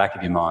mind, in the back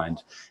of your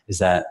mind, is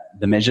that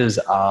the measures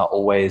are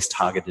always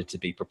targeted to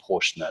be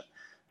proportionate.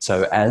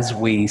 So as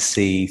we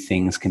see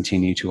things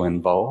continue to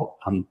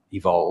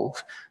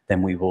evolve,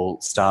 then we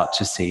will start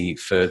to see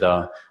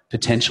further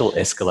potential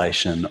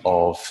escalation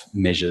of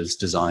measures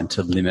designed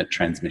to limit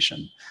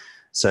transmission.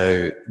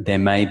 So there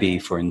may be,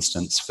 for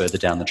instance, further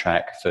down the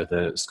track,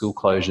 further school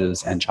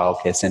closures and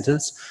childcare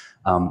centres.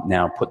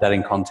 Now, put that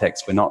in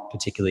context, we're not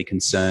particularly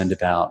concerned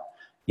about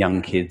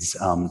young kids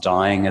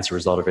dying as a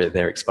result of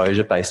their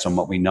exposure based on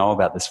what we know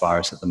about this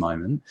virus at the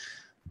moment.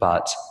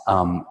 But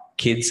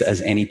kids,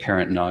 as any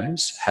parent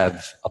knows,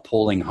 have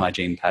appalling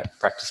hygiene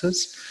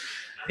practices.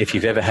 If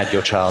you've ever had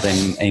your child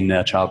in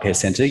a childcare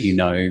centre, you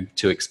know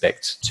to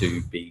expect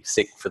to be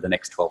sick for the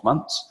next 12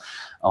 months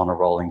on a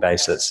rolling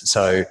basis.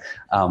 So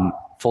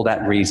for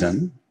that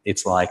reason,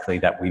 it's likely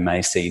that we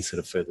may see sort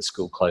of further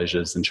school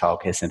closures and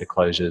childcare centre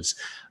closures,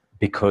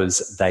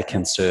 because they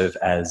can serve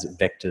as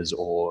vectors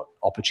or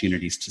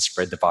opportunities to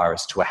spread the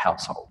virus to a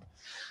household.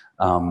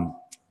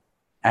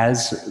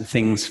 As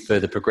things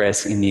further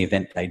progress, in the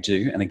event they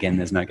do, and again,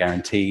 there's no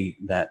guarantee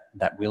that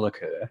that will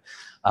occur,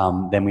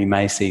 then we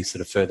may see sort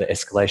of further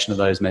escalation of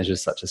those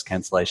measures, such as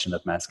cancellation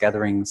of mass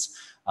gatherings.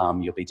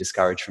 You'll be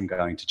discouraged from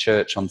going to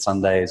church on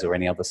Sundays or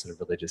any other sort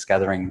of religious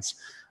gatherings,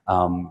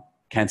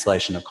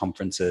 cancellation of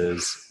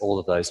conferences, all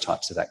of those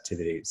types of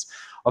activities.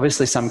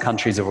 Obviously, some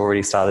countries have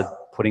already started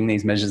putting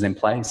these measures in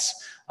place.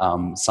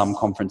 Some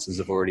conferences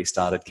have already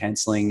started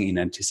cancelling in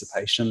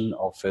anticipation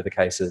of further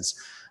cases.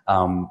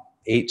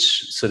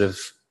 Each sort of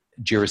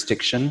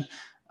jurisdiction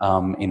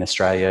in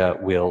Australia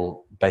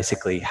will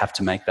basically have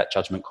to make that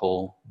judgment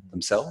call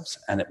themselves,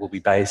 and it will be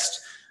based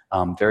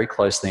very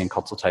closely in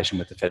consultation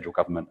with the federal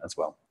government as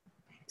well.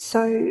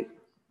 So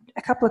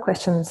a couple of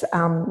questions.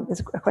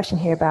 There's a question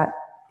here about,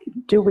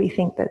 do we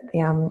think that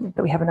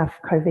that we have enough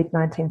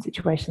COVID-19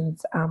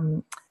 situations,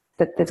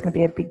 that there's going to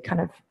be a big kind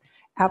of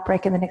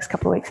outbreak in the next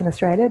couple of weeks in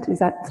Australia? Is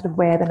that sort of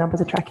where the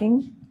numbers are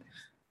tracking?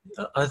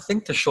 I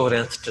think the short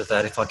answer to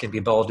that, if I can be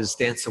bold, is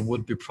the answer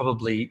would be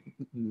probably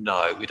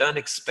no. We don't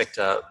expect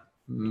a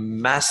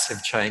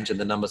massive change in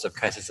the numbers of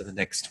cases in the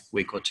next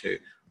week or two,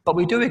 but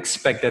we do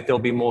expect that there'll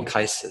be more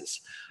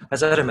cases.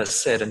 As Adam has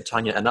said, and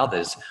Tania and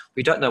others,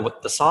 we don't know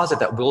what the size of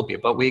that will be,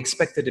 but we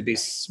expect there to be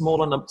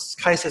smaller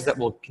cases that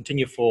will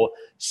continue for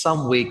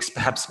some weeks,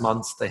 perhaps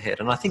months ahead.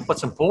 And I think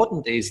what's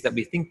important is that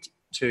we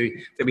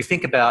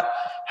think about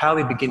how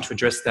we begin to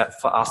address that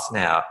for us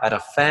now at a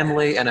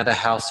family and at a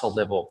household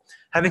level.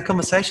 Having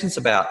conversations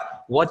about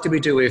what do we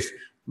do if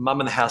mum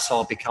in the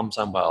household becomes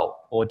unwell,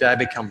 or dad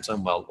becomes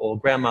unwell, or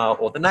grandma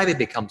or the neighbour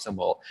becomes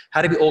unwell.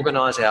 How do we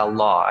organise our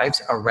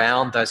lives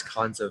around those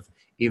kinds of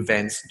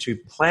events to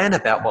plan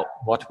about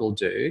what we'll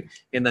do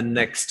in the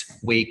next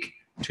week,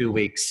 2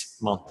 weeks,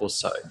 month or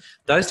so?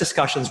 Those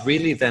discussions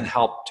really then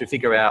help to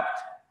figure out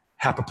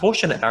how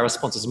proportionate our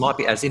responses might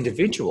be as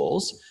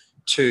individuals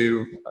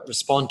to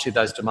respond to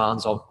those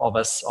demands of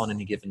us on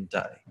any given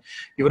day.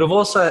 You would have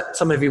also,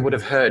 some of you would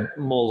have heard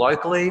more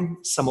locally,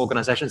 some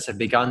organisations have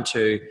begun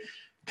to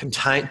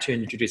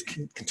introduce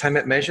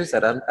containment measures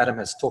that Adam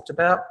has talked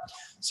about.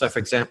 So, for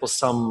example,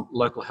 some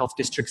local health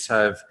districts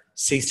have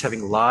ceased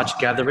having large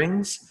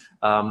gatherings,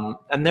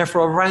 and they're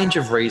for a range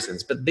of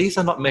reasons. But these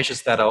are not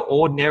measures that are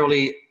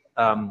ordinarily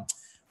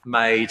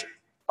made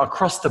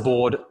across the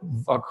board,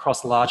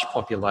 across large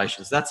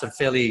populations. That's a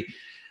fairly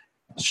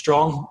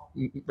strong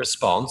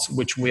response,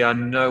 which we are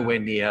nowhere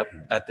near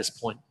at this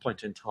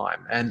point in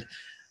time. And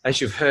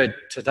as you've heard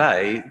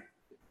today,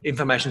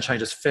 information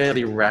changes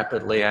fairly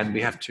rapidly, and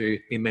we have to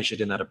be measured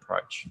in that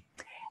approach.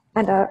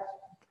 And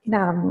in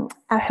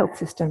our health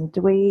system,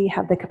 do we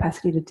have the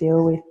capacity to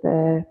deal with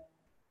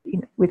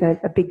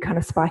a big kind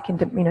of spike in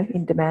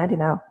demand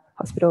in our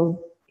hospital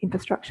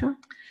infrastructure?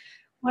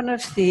 One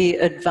of the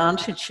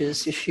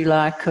advantages, if you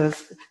like,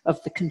 of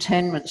the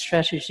containment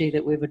strategy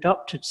that we've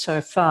adopted so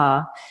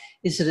far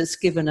is that it's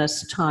given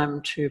us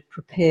time to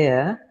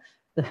prepare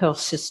the health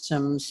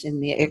systems in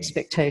the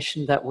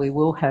expectation that we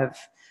will have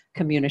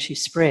community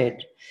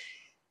spread.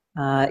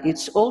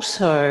 It's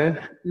also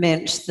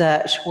meant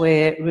that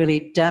we're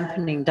really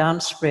dampening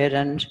down spread,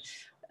 and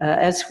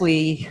as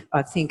we,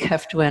 I think,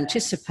 have to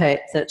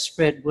anticipate that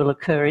spread will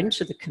occur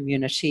into the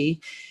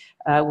community,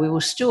 we will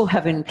still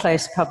have in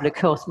place public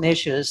health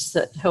measures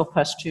that help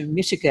us to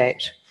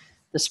mitigate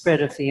the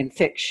spread of the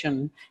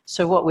infection.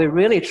 So what we're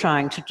really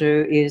trying to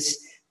do is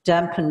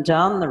dampen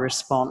down the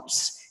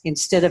response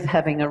instead of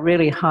having a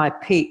really high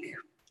peak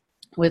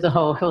where the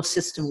whole health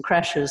system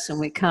crashes and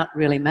we can't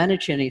really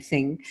manage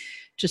anything,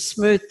 to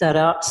smooth that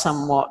out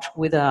somewhat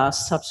with our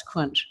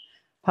subsequent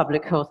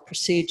public health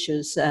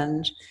procedures.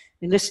 And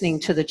in listening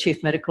to the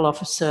Chief Medical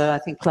Officer, I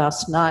think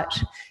last night,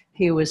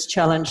 he was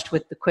challenged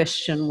with the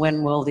question,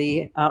 when will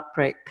the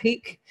outbreak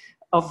peak?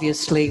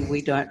 Obviously,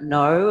 we don't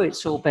know.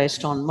 It's all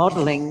based on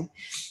modelling,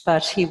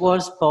 but he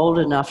was bold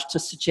enough to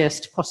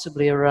suggest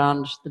possibly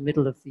around the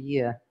middle of the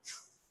year.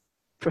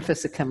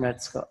 Professor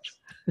Kamradt-Scott.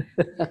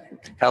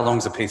 How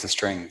long's a piece of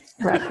string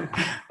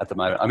at the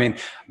moment? I mean,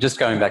 just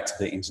going back to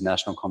the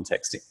international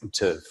context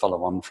to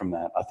follow on from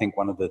that, I think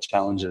one of the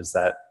challenges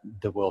that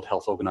the World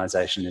Health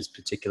Organization is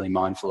particularly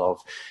mindful of,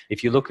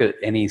 if you look at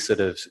any sort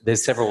of,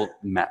 there's several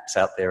maps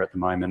out there at the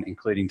moment,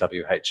 including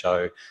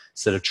WHO,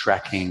 sort of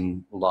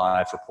tracking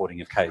live reporting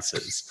of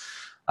cases.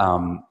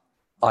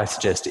 I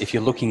suggest if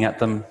you're looking at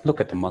them, look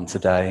at them once a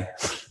day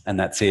and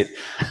that's it,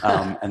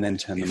 and then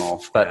turn them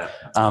off. But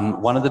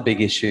one of the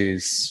big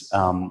issues,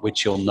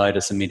 which you'll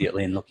notice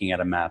immediately in looking at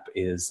a map,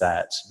 is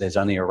that there's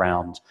only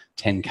around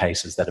 10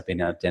 cases that have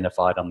been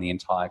identified on the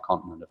entire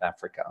continent of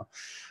Africa.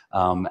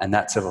 And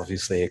that's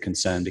obviously a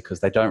concern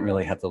because they don't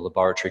really have the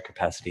laboratory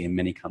capacity in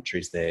many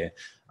countries there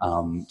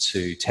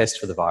to test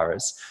for the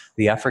virus.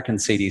 The African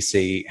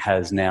CDC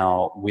has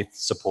now, with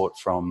support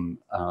from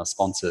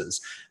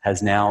sponsors,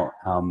 has now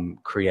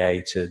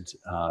created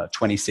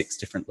 26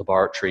 different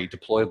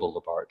deployable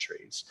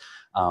laboratories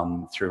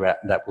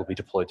that will be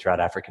deployed throughout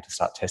Africa to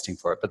start testing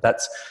for it.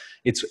 But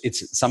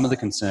it's some of the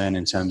concern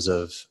in terms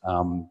of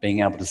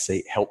being able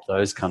to help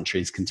those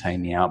countries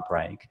contain the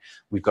outbreak.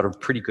 We've got a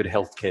pretty good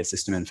healthcare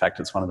system. In fact,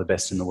 it's one of the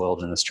best in the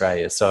world in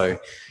Australia. So,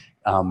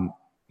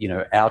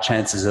 our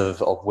chances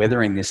of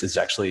weathering this is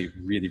actually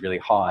really, really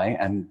high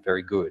and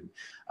very good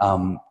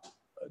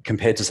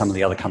compared to some of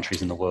the other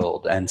countries in the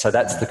world. And so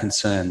that's the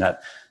concern,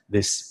 that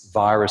this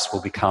virus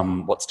will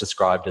become what's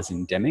described as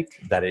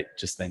endemic, that it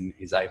just then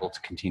is able to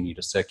continue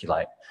to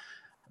circulate.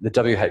 the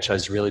WHO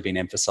has really been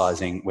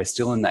emphasising we're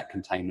still in that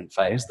containment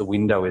phase. The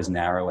window is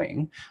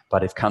narrowing,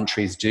 but if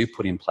countries do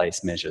put in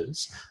place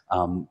measures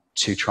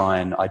to try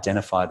and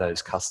identify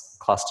those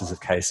clusters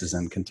of cases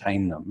and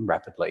contain them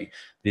rapidly,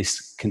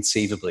 this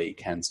conceivably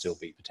can still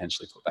be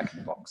potentially put back in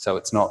the box. So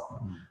it's not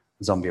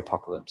zombie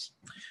apocalypse.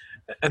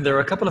 And there are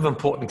a couple of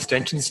important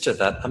extensions to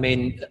that. I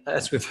mean,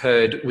 as we've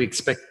heard, we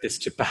expect this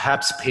to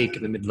perhaps peak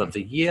in the middle of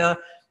the year.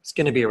 It's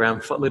going to be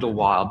around for a little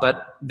while,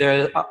 but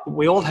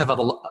we all have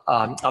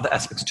other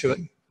aspects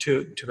to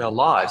our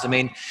lives. I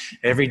mean,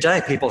 every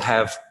day people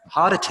have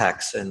heart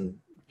attacks and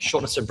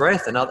shortness of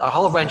breath and a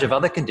whole range of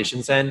other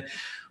conditions. And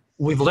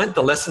we've learnt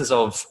the lessons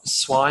of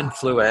swine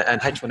flu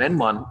and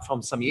H1N1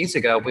 from some years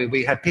ago, where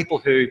we had people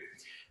who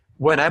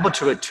weren't able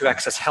to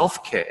access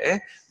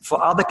healthcare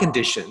for other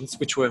conditions,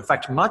 which were in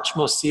fact much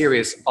more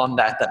serious on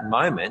that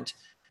moment,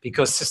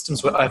 because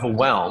systems were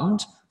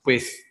overwhelmed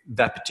with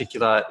that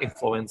particular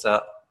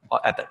influenza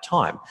at that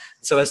time.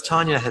 So as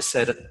Tania has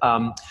said,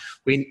 our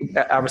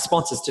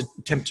response is to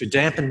attempt to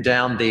dampen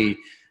down the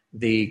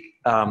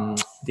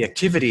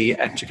activity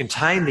and to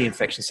contain the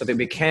infection so that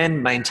we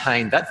can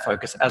maintain that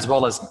focus as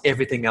well as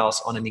everything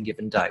else on any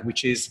given day,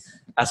 which is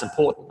as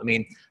important. I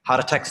mean, heart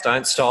attacks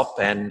don't stop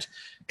and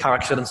car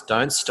accidents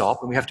don't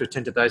stop, and we have to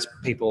attend to those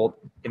people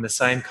in the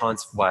same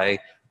kinds of way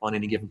on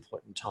any given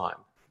point in time.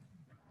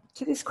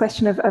 To this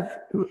question of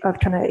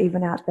trying to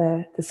even out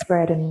the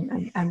spread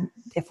and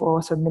therefore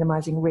also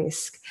minimising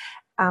risk,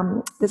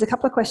 there's a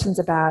couple of questions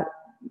about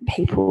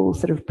people's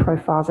sort of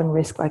profiles and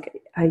risk, like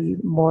are you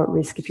more at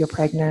risk if you're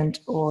pregnant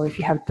or if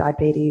you have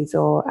diabetes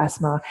or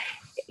asthma,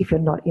 if you're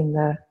not in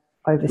the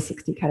over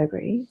 60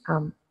 category?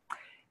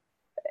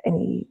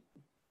 Any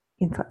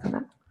insights on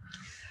that?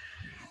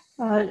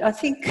 I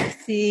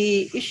think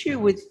the issue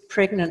with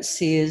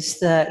pregnancy is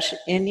that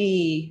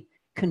any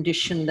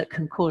condition that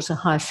can cause a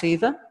high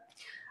fever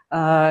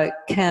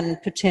can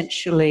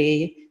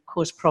potentially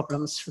cause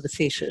problems for the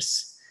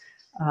fetus.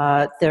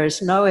 There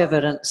is no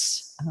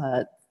evidence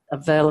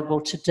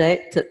available to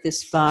date that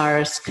this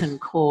virus can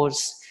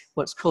cause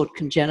what's called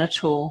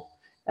congenital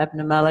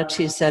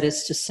abnormalities, that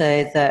is to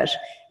say that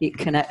it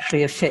can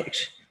actually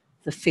affect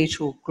the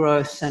fetal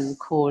growth and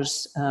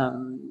cause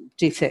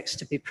defects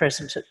to be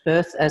present at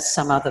birth, as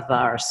some other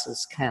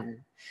viruses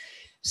can.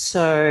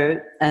 So,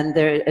 and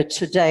there,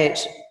 to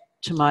date,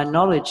 to my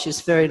knowledge,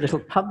 is very little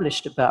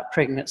published about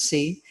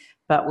pregnancy,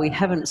 but we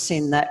haven't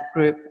seen that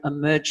group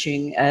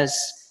emerging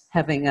as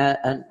having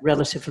a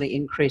relatively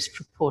increased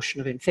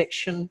proportion of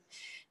infection,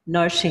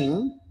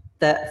 noting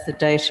that the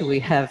data we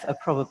have are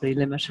probably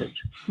limited.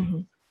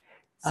 Mm-hmm.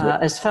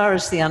 As far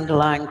as the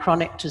underlying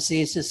chronic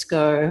diseases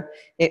go,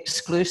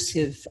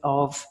 exclusive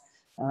of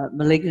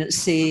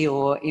malignancy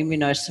or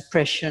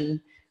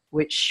immunosuppression,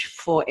 which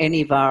for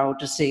any viral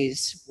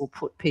disease will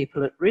put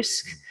people at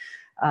risk.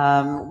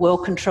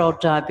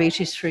 Well-controlled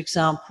diabetes, for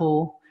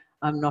example,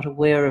 I'm not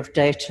aware of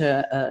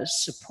data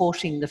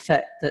supporting the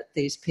fact that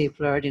these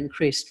people are at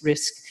increased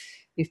risk.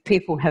 If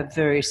people have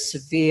very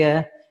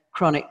severe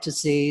chronic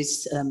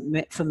disease,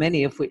 for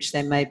many of which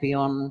they may be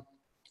on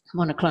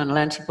monoclonal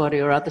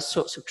antibody or other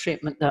sorts of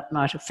treatment that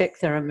might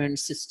affect their immune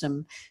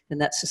system, then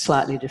that's a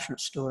slightly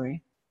different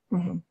story.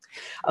 Mm-hmm.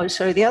 Oh,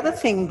 so the other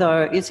thing,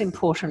 though, is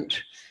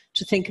important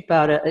to think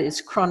about it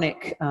is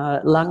chronic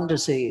lung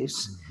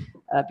disease,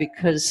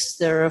 because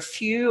there are a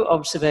few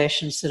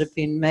observations that have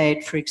been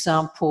made. For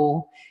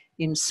example,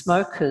 in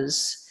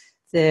smokers,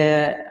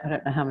 I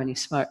don't know how many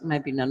smoke,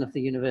 maybe none of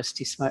the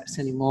university smokes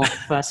anymore,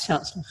 Vice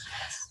Chancellor.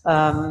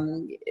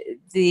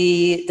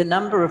 The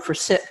number of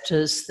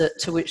receptors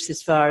to which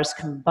this virus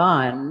can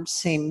bind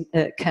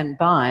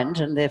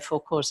and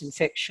therefore cause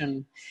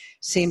infection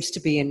seems to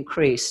be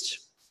increased.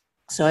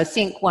 So I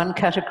think one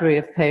category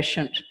of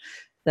patient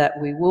that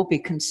we will be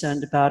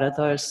concerned about are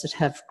those that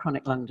have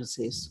chronic lung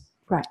disease,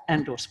 right,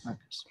 and or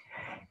smokers.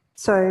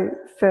 So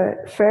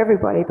for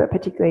everybody, but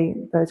particularly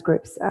those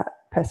groups,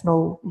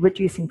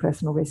 reducing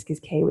personal risk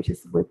is key, which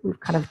is we've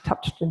kind of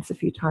touched on this a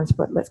few times,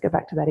 but let's go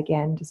back to that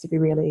again just to be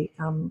really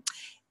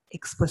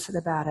explicit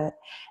about it.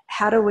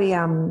 How do we,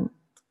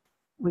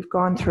 we've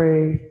gone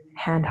through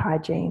hand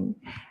hygiene.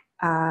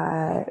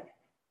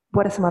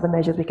 What are some other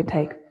measures we can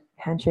take?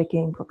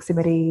 Handshaking,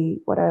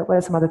 proximity, what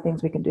are some other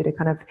things we can do to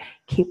kind of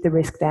keep the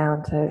risk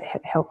down, to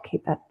help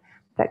keep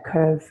that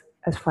curve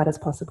as flat as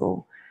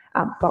possible,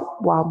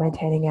 but while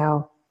maintaining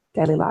our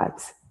daily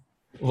lives?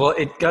 Well,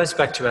 it goes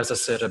back to, as I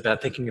said,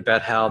 about thinking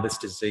about how this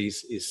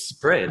disease is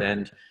spread,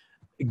 and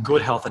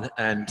good health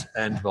and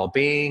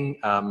well-being,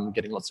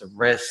 getting lots of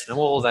rest, and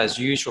all those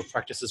usual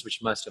practices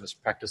which most of us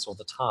practice all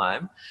the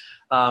time.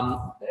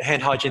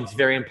 Hand hygiene is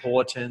very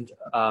important.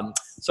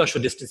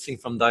 Social distancing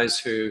from those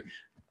who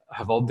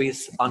have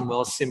obvious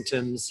unwell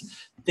symptoms.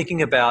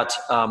 Thinking about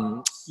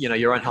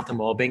your own health and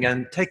well-being,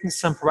 and taking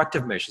some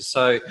proactive measures.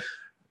 So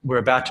we're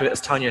about to,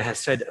 as Tania has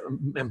said,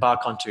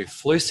 embark onto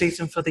flu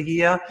season for the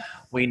year.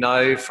 We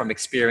know from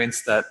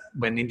experience that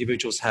when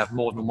individuals have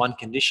more than one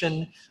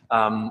condition,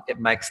 it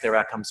makes their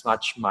outcomes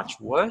much, much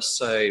worse.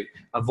 So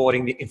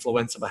avoiding the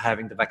influenza by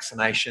having the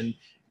vaccination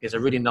is a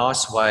really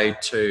nice way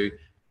to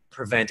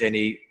prevent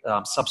any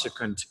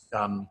subsequent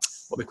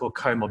what we call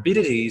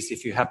comorbidities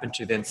if you happen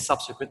to then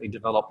subsequently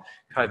develop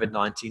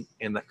COVID-19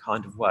 in that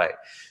kind of way.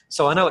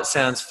 So I know it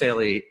sounds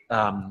fairly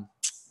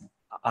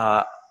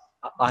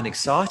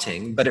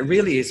unexciting, but it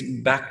really is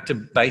back to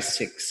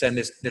basics, and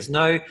there's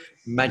no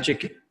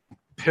magic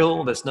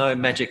pill, there's no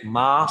magic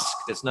mask,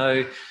 there's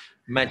no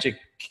magic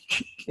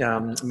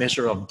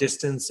measure of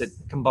distance. It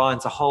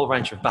combines a whole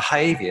range of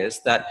behaviours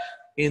that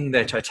in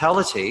their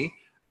totality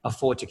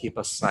afford to keep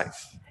us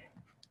safe.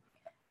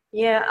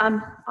 Yeah,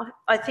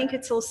 I think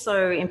it's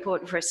also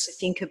important for us to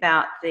think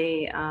about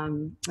the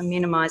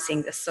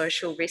minimising the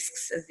social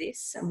risks of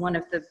this. And one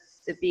of the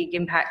big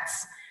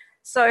impacts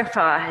so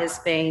far has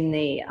been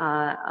the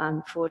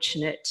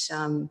unfortunate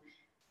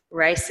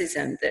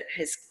racism that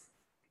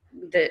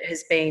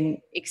has been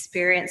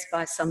experienced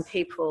by some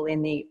people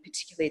in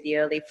particularly the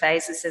early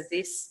phases of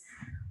this,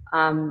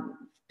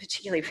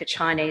 particularly for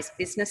Chinese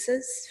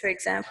businesses, for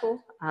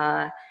example.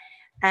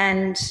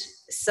 And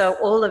so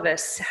all of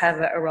us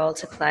have a role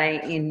to play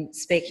in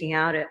speaking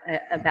out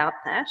about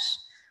that,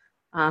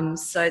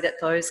 so that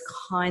those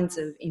kinds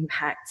of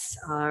impacts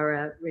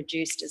are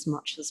reduced as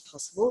much as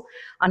possible.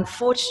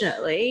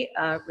 Unfortunately,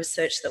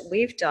 research that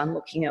we've done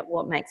looking at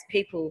what makes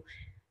people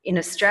in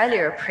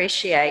Australia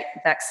appreciate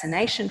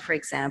vaccination, for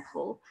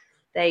example,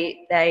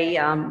 they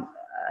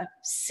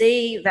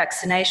see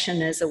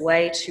vaccination as a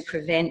way to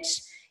prevent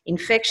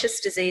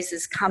infectious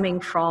diseases coming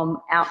from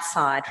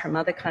outside, from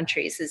other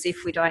countries, as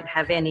if we don't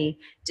have any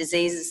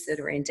diseases that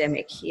are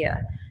endemic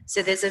here.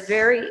 So there's a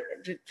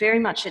very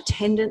much a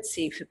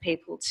tendency for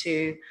people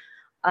to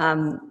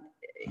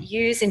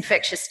use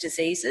infectious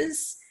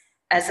diseases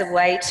as a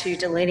way to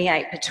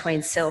delineate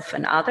between self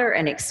and other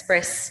and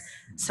express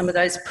some of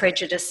those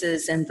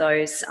prejudices and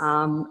those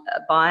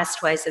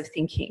biased ways of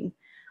thinking.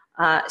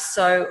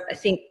 So I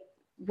think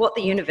what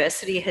the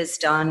university has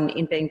done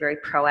in being very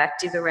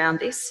proactive around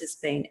this has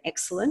been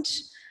excellent,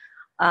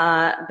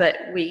 but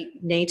we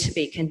need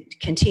to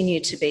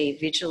continue to be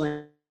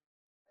vigilant.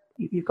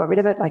 You've got rid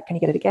of it, like, can you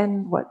get it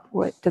again?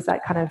 What does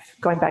that kind of,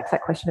 going back to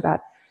that question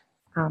about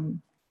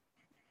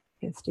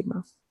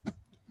stigma?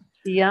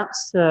 The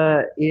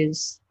answer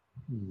is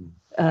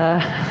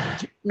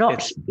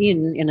not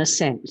in a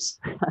sense,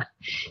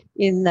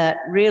 in that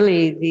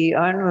really the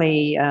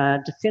only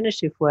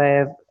definitive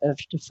way of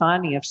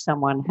defining if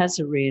someone has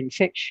a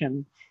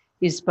reinfection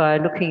is by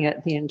looking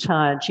at the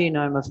entire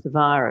genome of the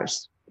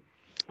virus.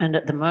 And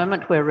at the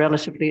moment, we're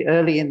relatively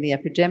early in the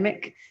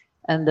epidemic,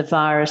 and the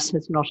virus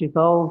has not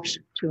evolved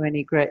to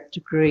any great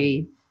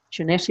degree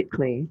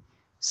genetically,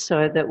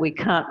 so that we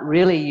can't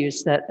really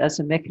use that as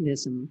a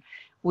mechanism.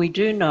 We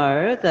do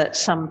know that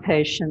some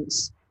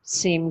patients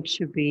seem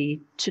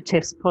to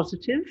test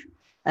positive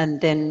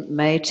and then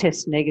may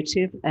test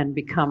negative and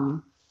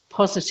become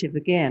positive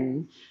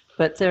again.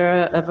 But there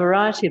are a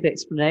variety of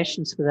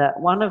explanations for that.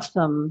 One of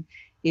them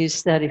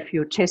is that if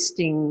you're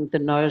testing the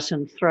nose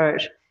and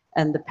throat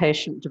and the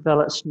patient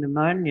develops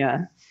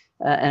pneumonia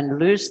and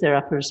lose their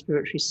upper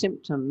respiratory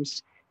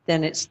symptoms,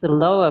 then it's the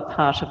lower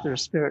part of the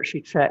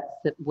respiratory tract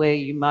where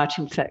you might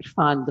in fact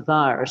find the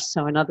virus.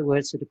 So in other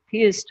words, it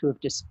appears to have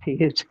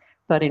disappeared,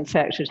 but in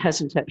fact it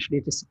hasn't actually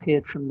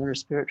disappeared from the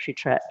respiratory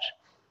tract.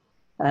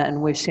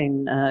 And we've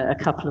seen a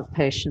couple of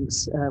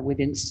patients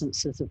with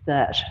instances of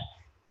that.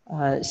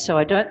 So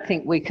I don't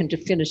think we can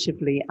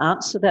definitively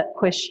answer that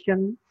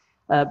question,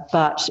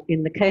 but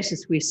in the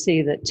cases we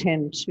see that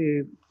tend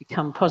to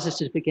become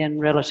positive again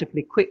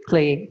relatively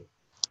quickly,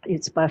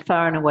 it's by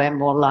far and away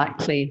more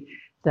likely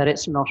that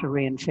it's not a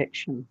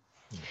reinfection.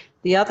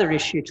 The other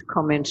issue to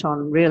comment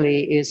on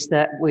really is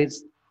that with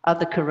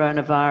other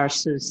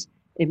coronaviruses,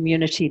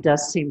 immunity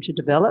does seem to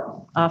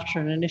develop after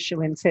an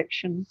initial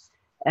infection.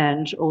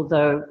 And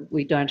although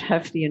we don't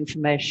have the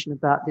information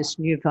about this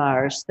new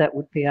virus, that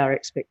would be our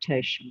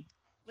expectation.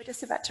 We're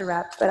just about to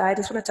wrap, but I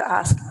just wanted to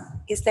ask,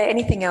 is there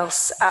anything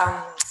else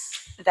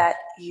that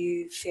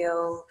you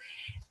feel,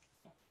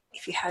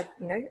 if you had,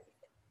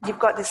 you've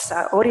got this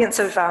audience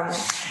of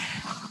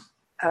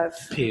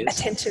peers.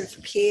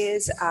 Attentive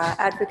peers,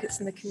 advocates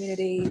in the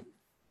community,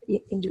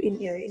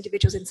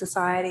 individuals in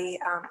society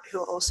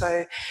who are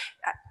also,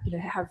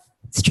 have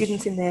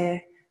students in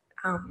their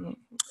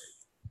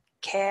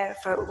care,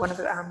 for one of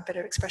the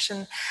better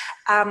expression.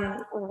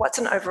 What's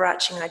an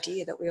overarching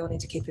idea that we all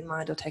need to keep in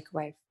mind or take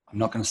away? I'm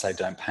not going to say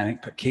don't panic,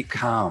 but keep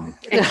calm.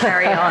 And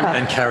carry on.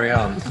 And carry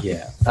on.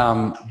 Yeah.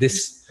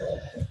 This,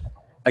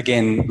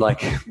 again,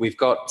 we've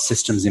got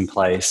systems in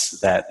place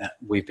that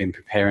we've been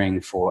preparing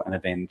for an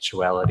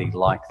eventuality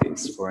like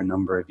this for a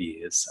number of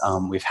years.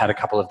 We've had a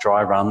couple of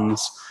dry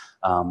runs.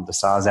 The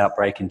SARS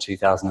outbreak in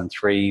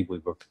 2003, we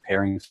were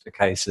preparing for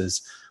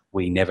cases.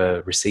 We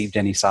never received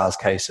any SARS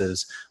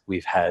cases.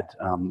 We've had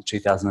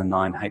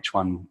 2009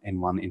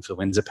 H1N1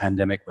 influenza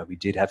pandemic where we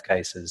did have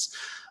cases.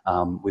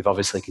 We've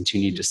obviously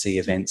continued to see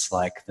events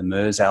like the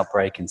MERS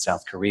outbreak in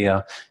South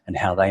Korea and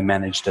how they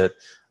managed it.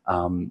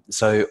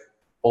 So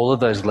all of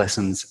those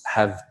lessons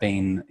have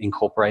been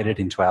incorporated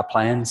into our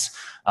plans.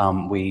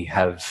 We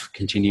have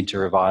continued to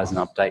revise and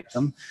update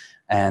them.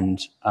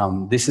 And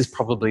this is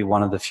probably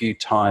one of the few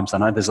times, I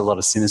know there's a lot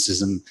of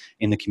cynicism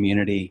in the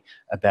community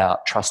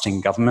about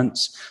trusting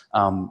governments.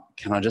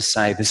 Can I just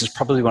say this is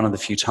probably one of the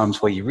few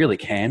times where you really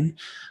can,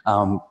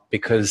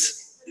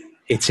 because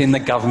it's in the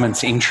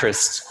government's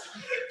interest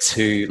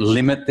to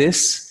limit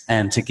this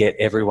and to get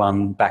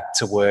everyone back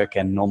to work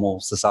and normal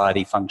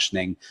society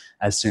functioning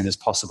as soon as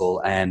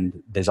possible.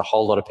 And there's a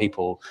whole lot of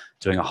people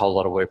doing a whole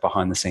lot of work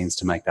behind the scenes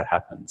to make that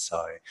happen.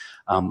 So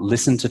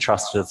listen to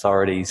trusted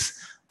authorities,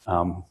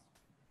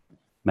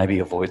 maybe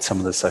avoid some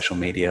of the social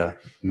media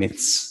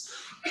myths.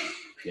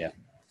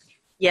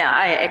 Yeah,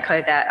 I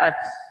echo that. I've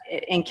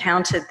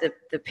encountered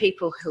the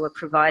people who are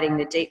providing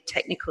the deep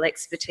technical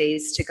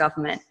expertise to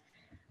government.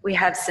 We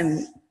have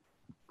some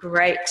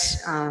great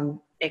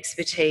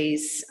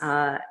expertise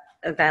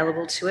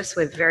available to us.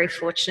 We're very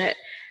fortunate,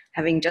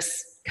 having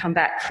just come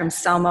back from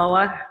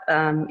Samoa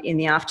in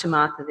the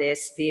aftermath of their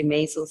severe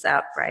measles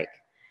outbreak.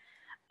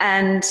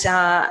 And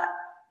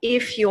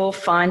if you're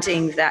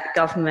finding that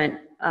government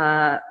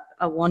are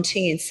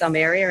wanting in some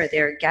area, or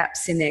there are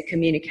gaps in their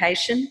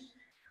communication,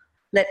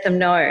 let them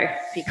know,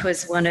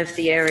 because one of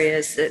the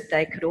areas that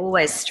they could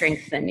always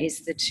strengthen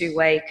is the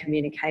two-way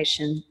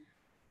communication.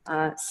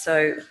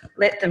 So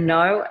let them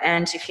know,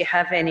 and if you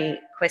have any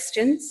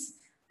questions,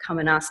 come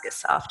and ask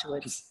us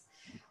afterwards.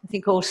 I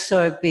think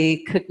also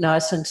be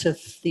cognisant of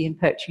the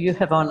impact you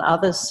have on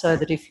others, so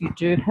that if you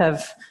do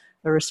have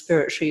a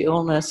respiratory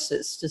illness,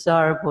 it's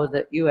desirable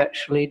that you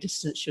actually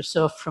distance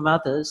yourself from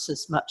others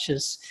as much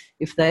as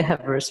if they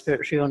have a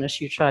respiratory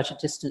illness, you try to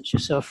distance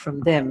yourself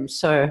from them.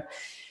 So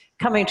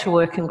coming to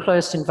work in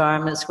closed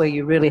environments where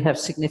you really have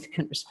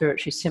significant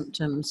respiratory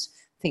symptoms,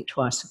 think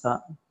twice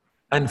about them.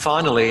 And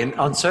finally, in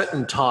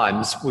uncertain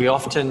times, we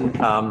often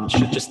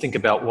should just think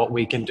about what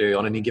we can do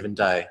on any given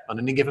day, on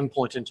any given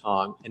point in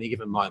time, any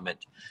given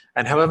moment.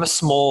 And however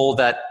small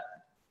that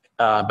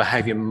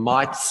behaviour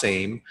might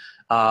seem,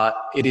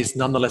 it is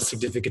nonetheless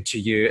significant to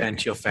you and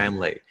to your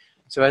family.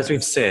 So as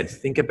we've said,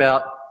 think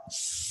about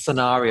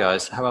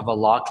scenarios, however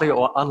likely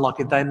or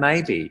unlikely they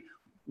may be.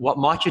 What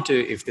might you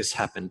do if this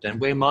happened, and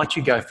where might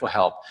you go for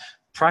help?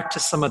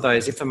 Practice some of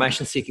those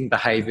information-seeking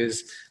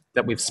behaviours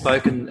that we've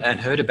spoken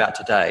and heard about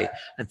today,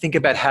 and think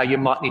about how you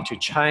might need to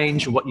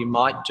change, what you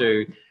might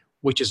do,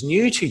 which is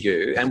new to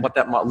you, and what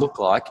that might look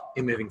like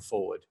in moving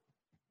forward.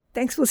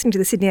 Thanks for listening to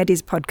the Sydney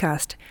Ideas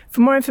podcast.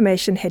 For more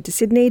information, head to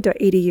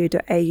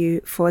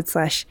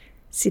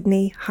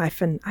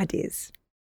sydney.edu.au/Sydney-Ideas.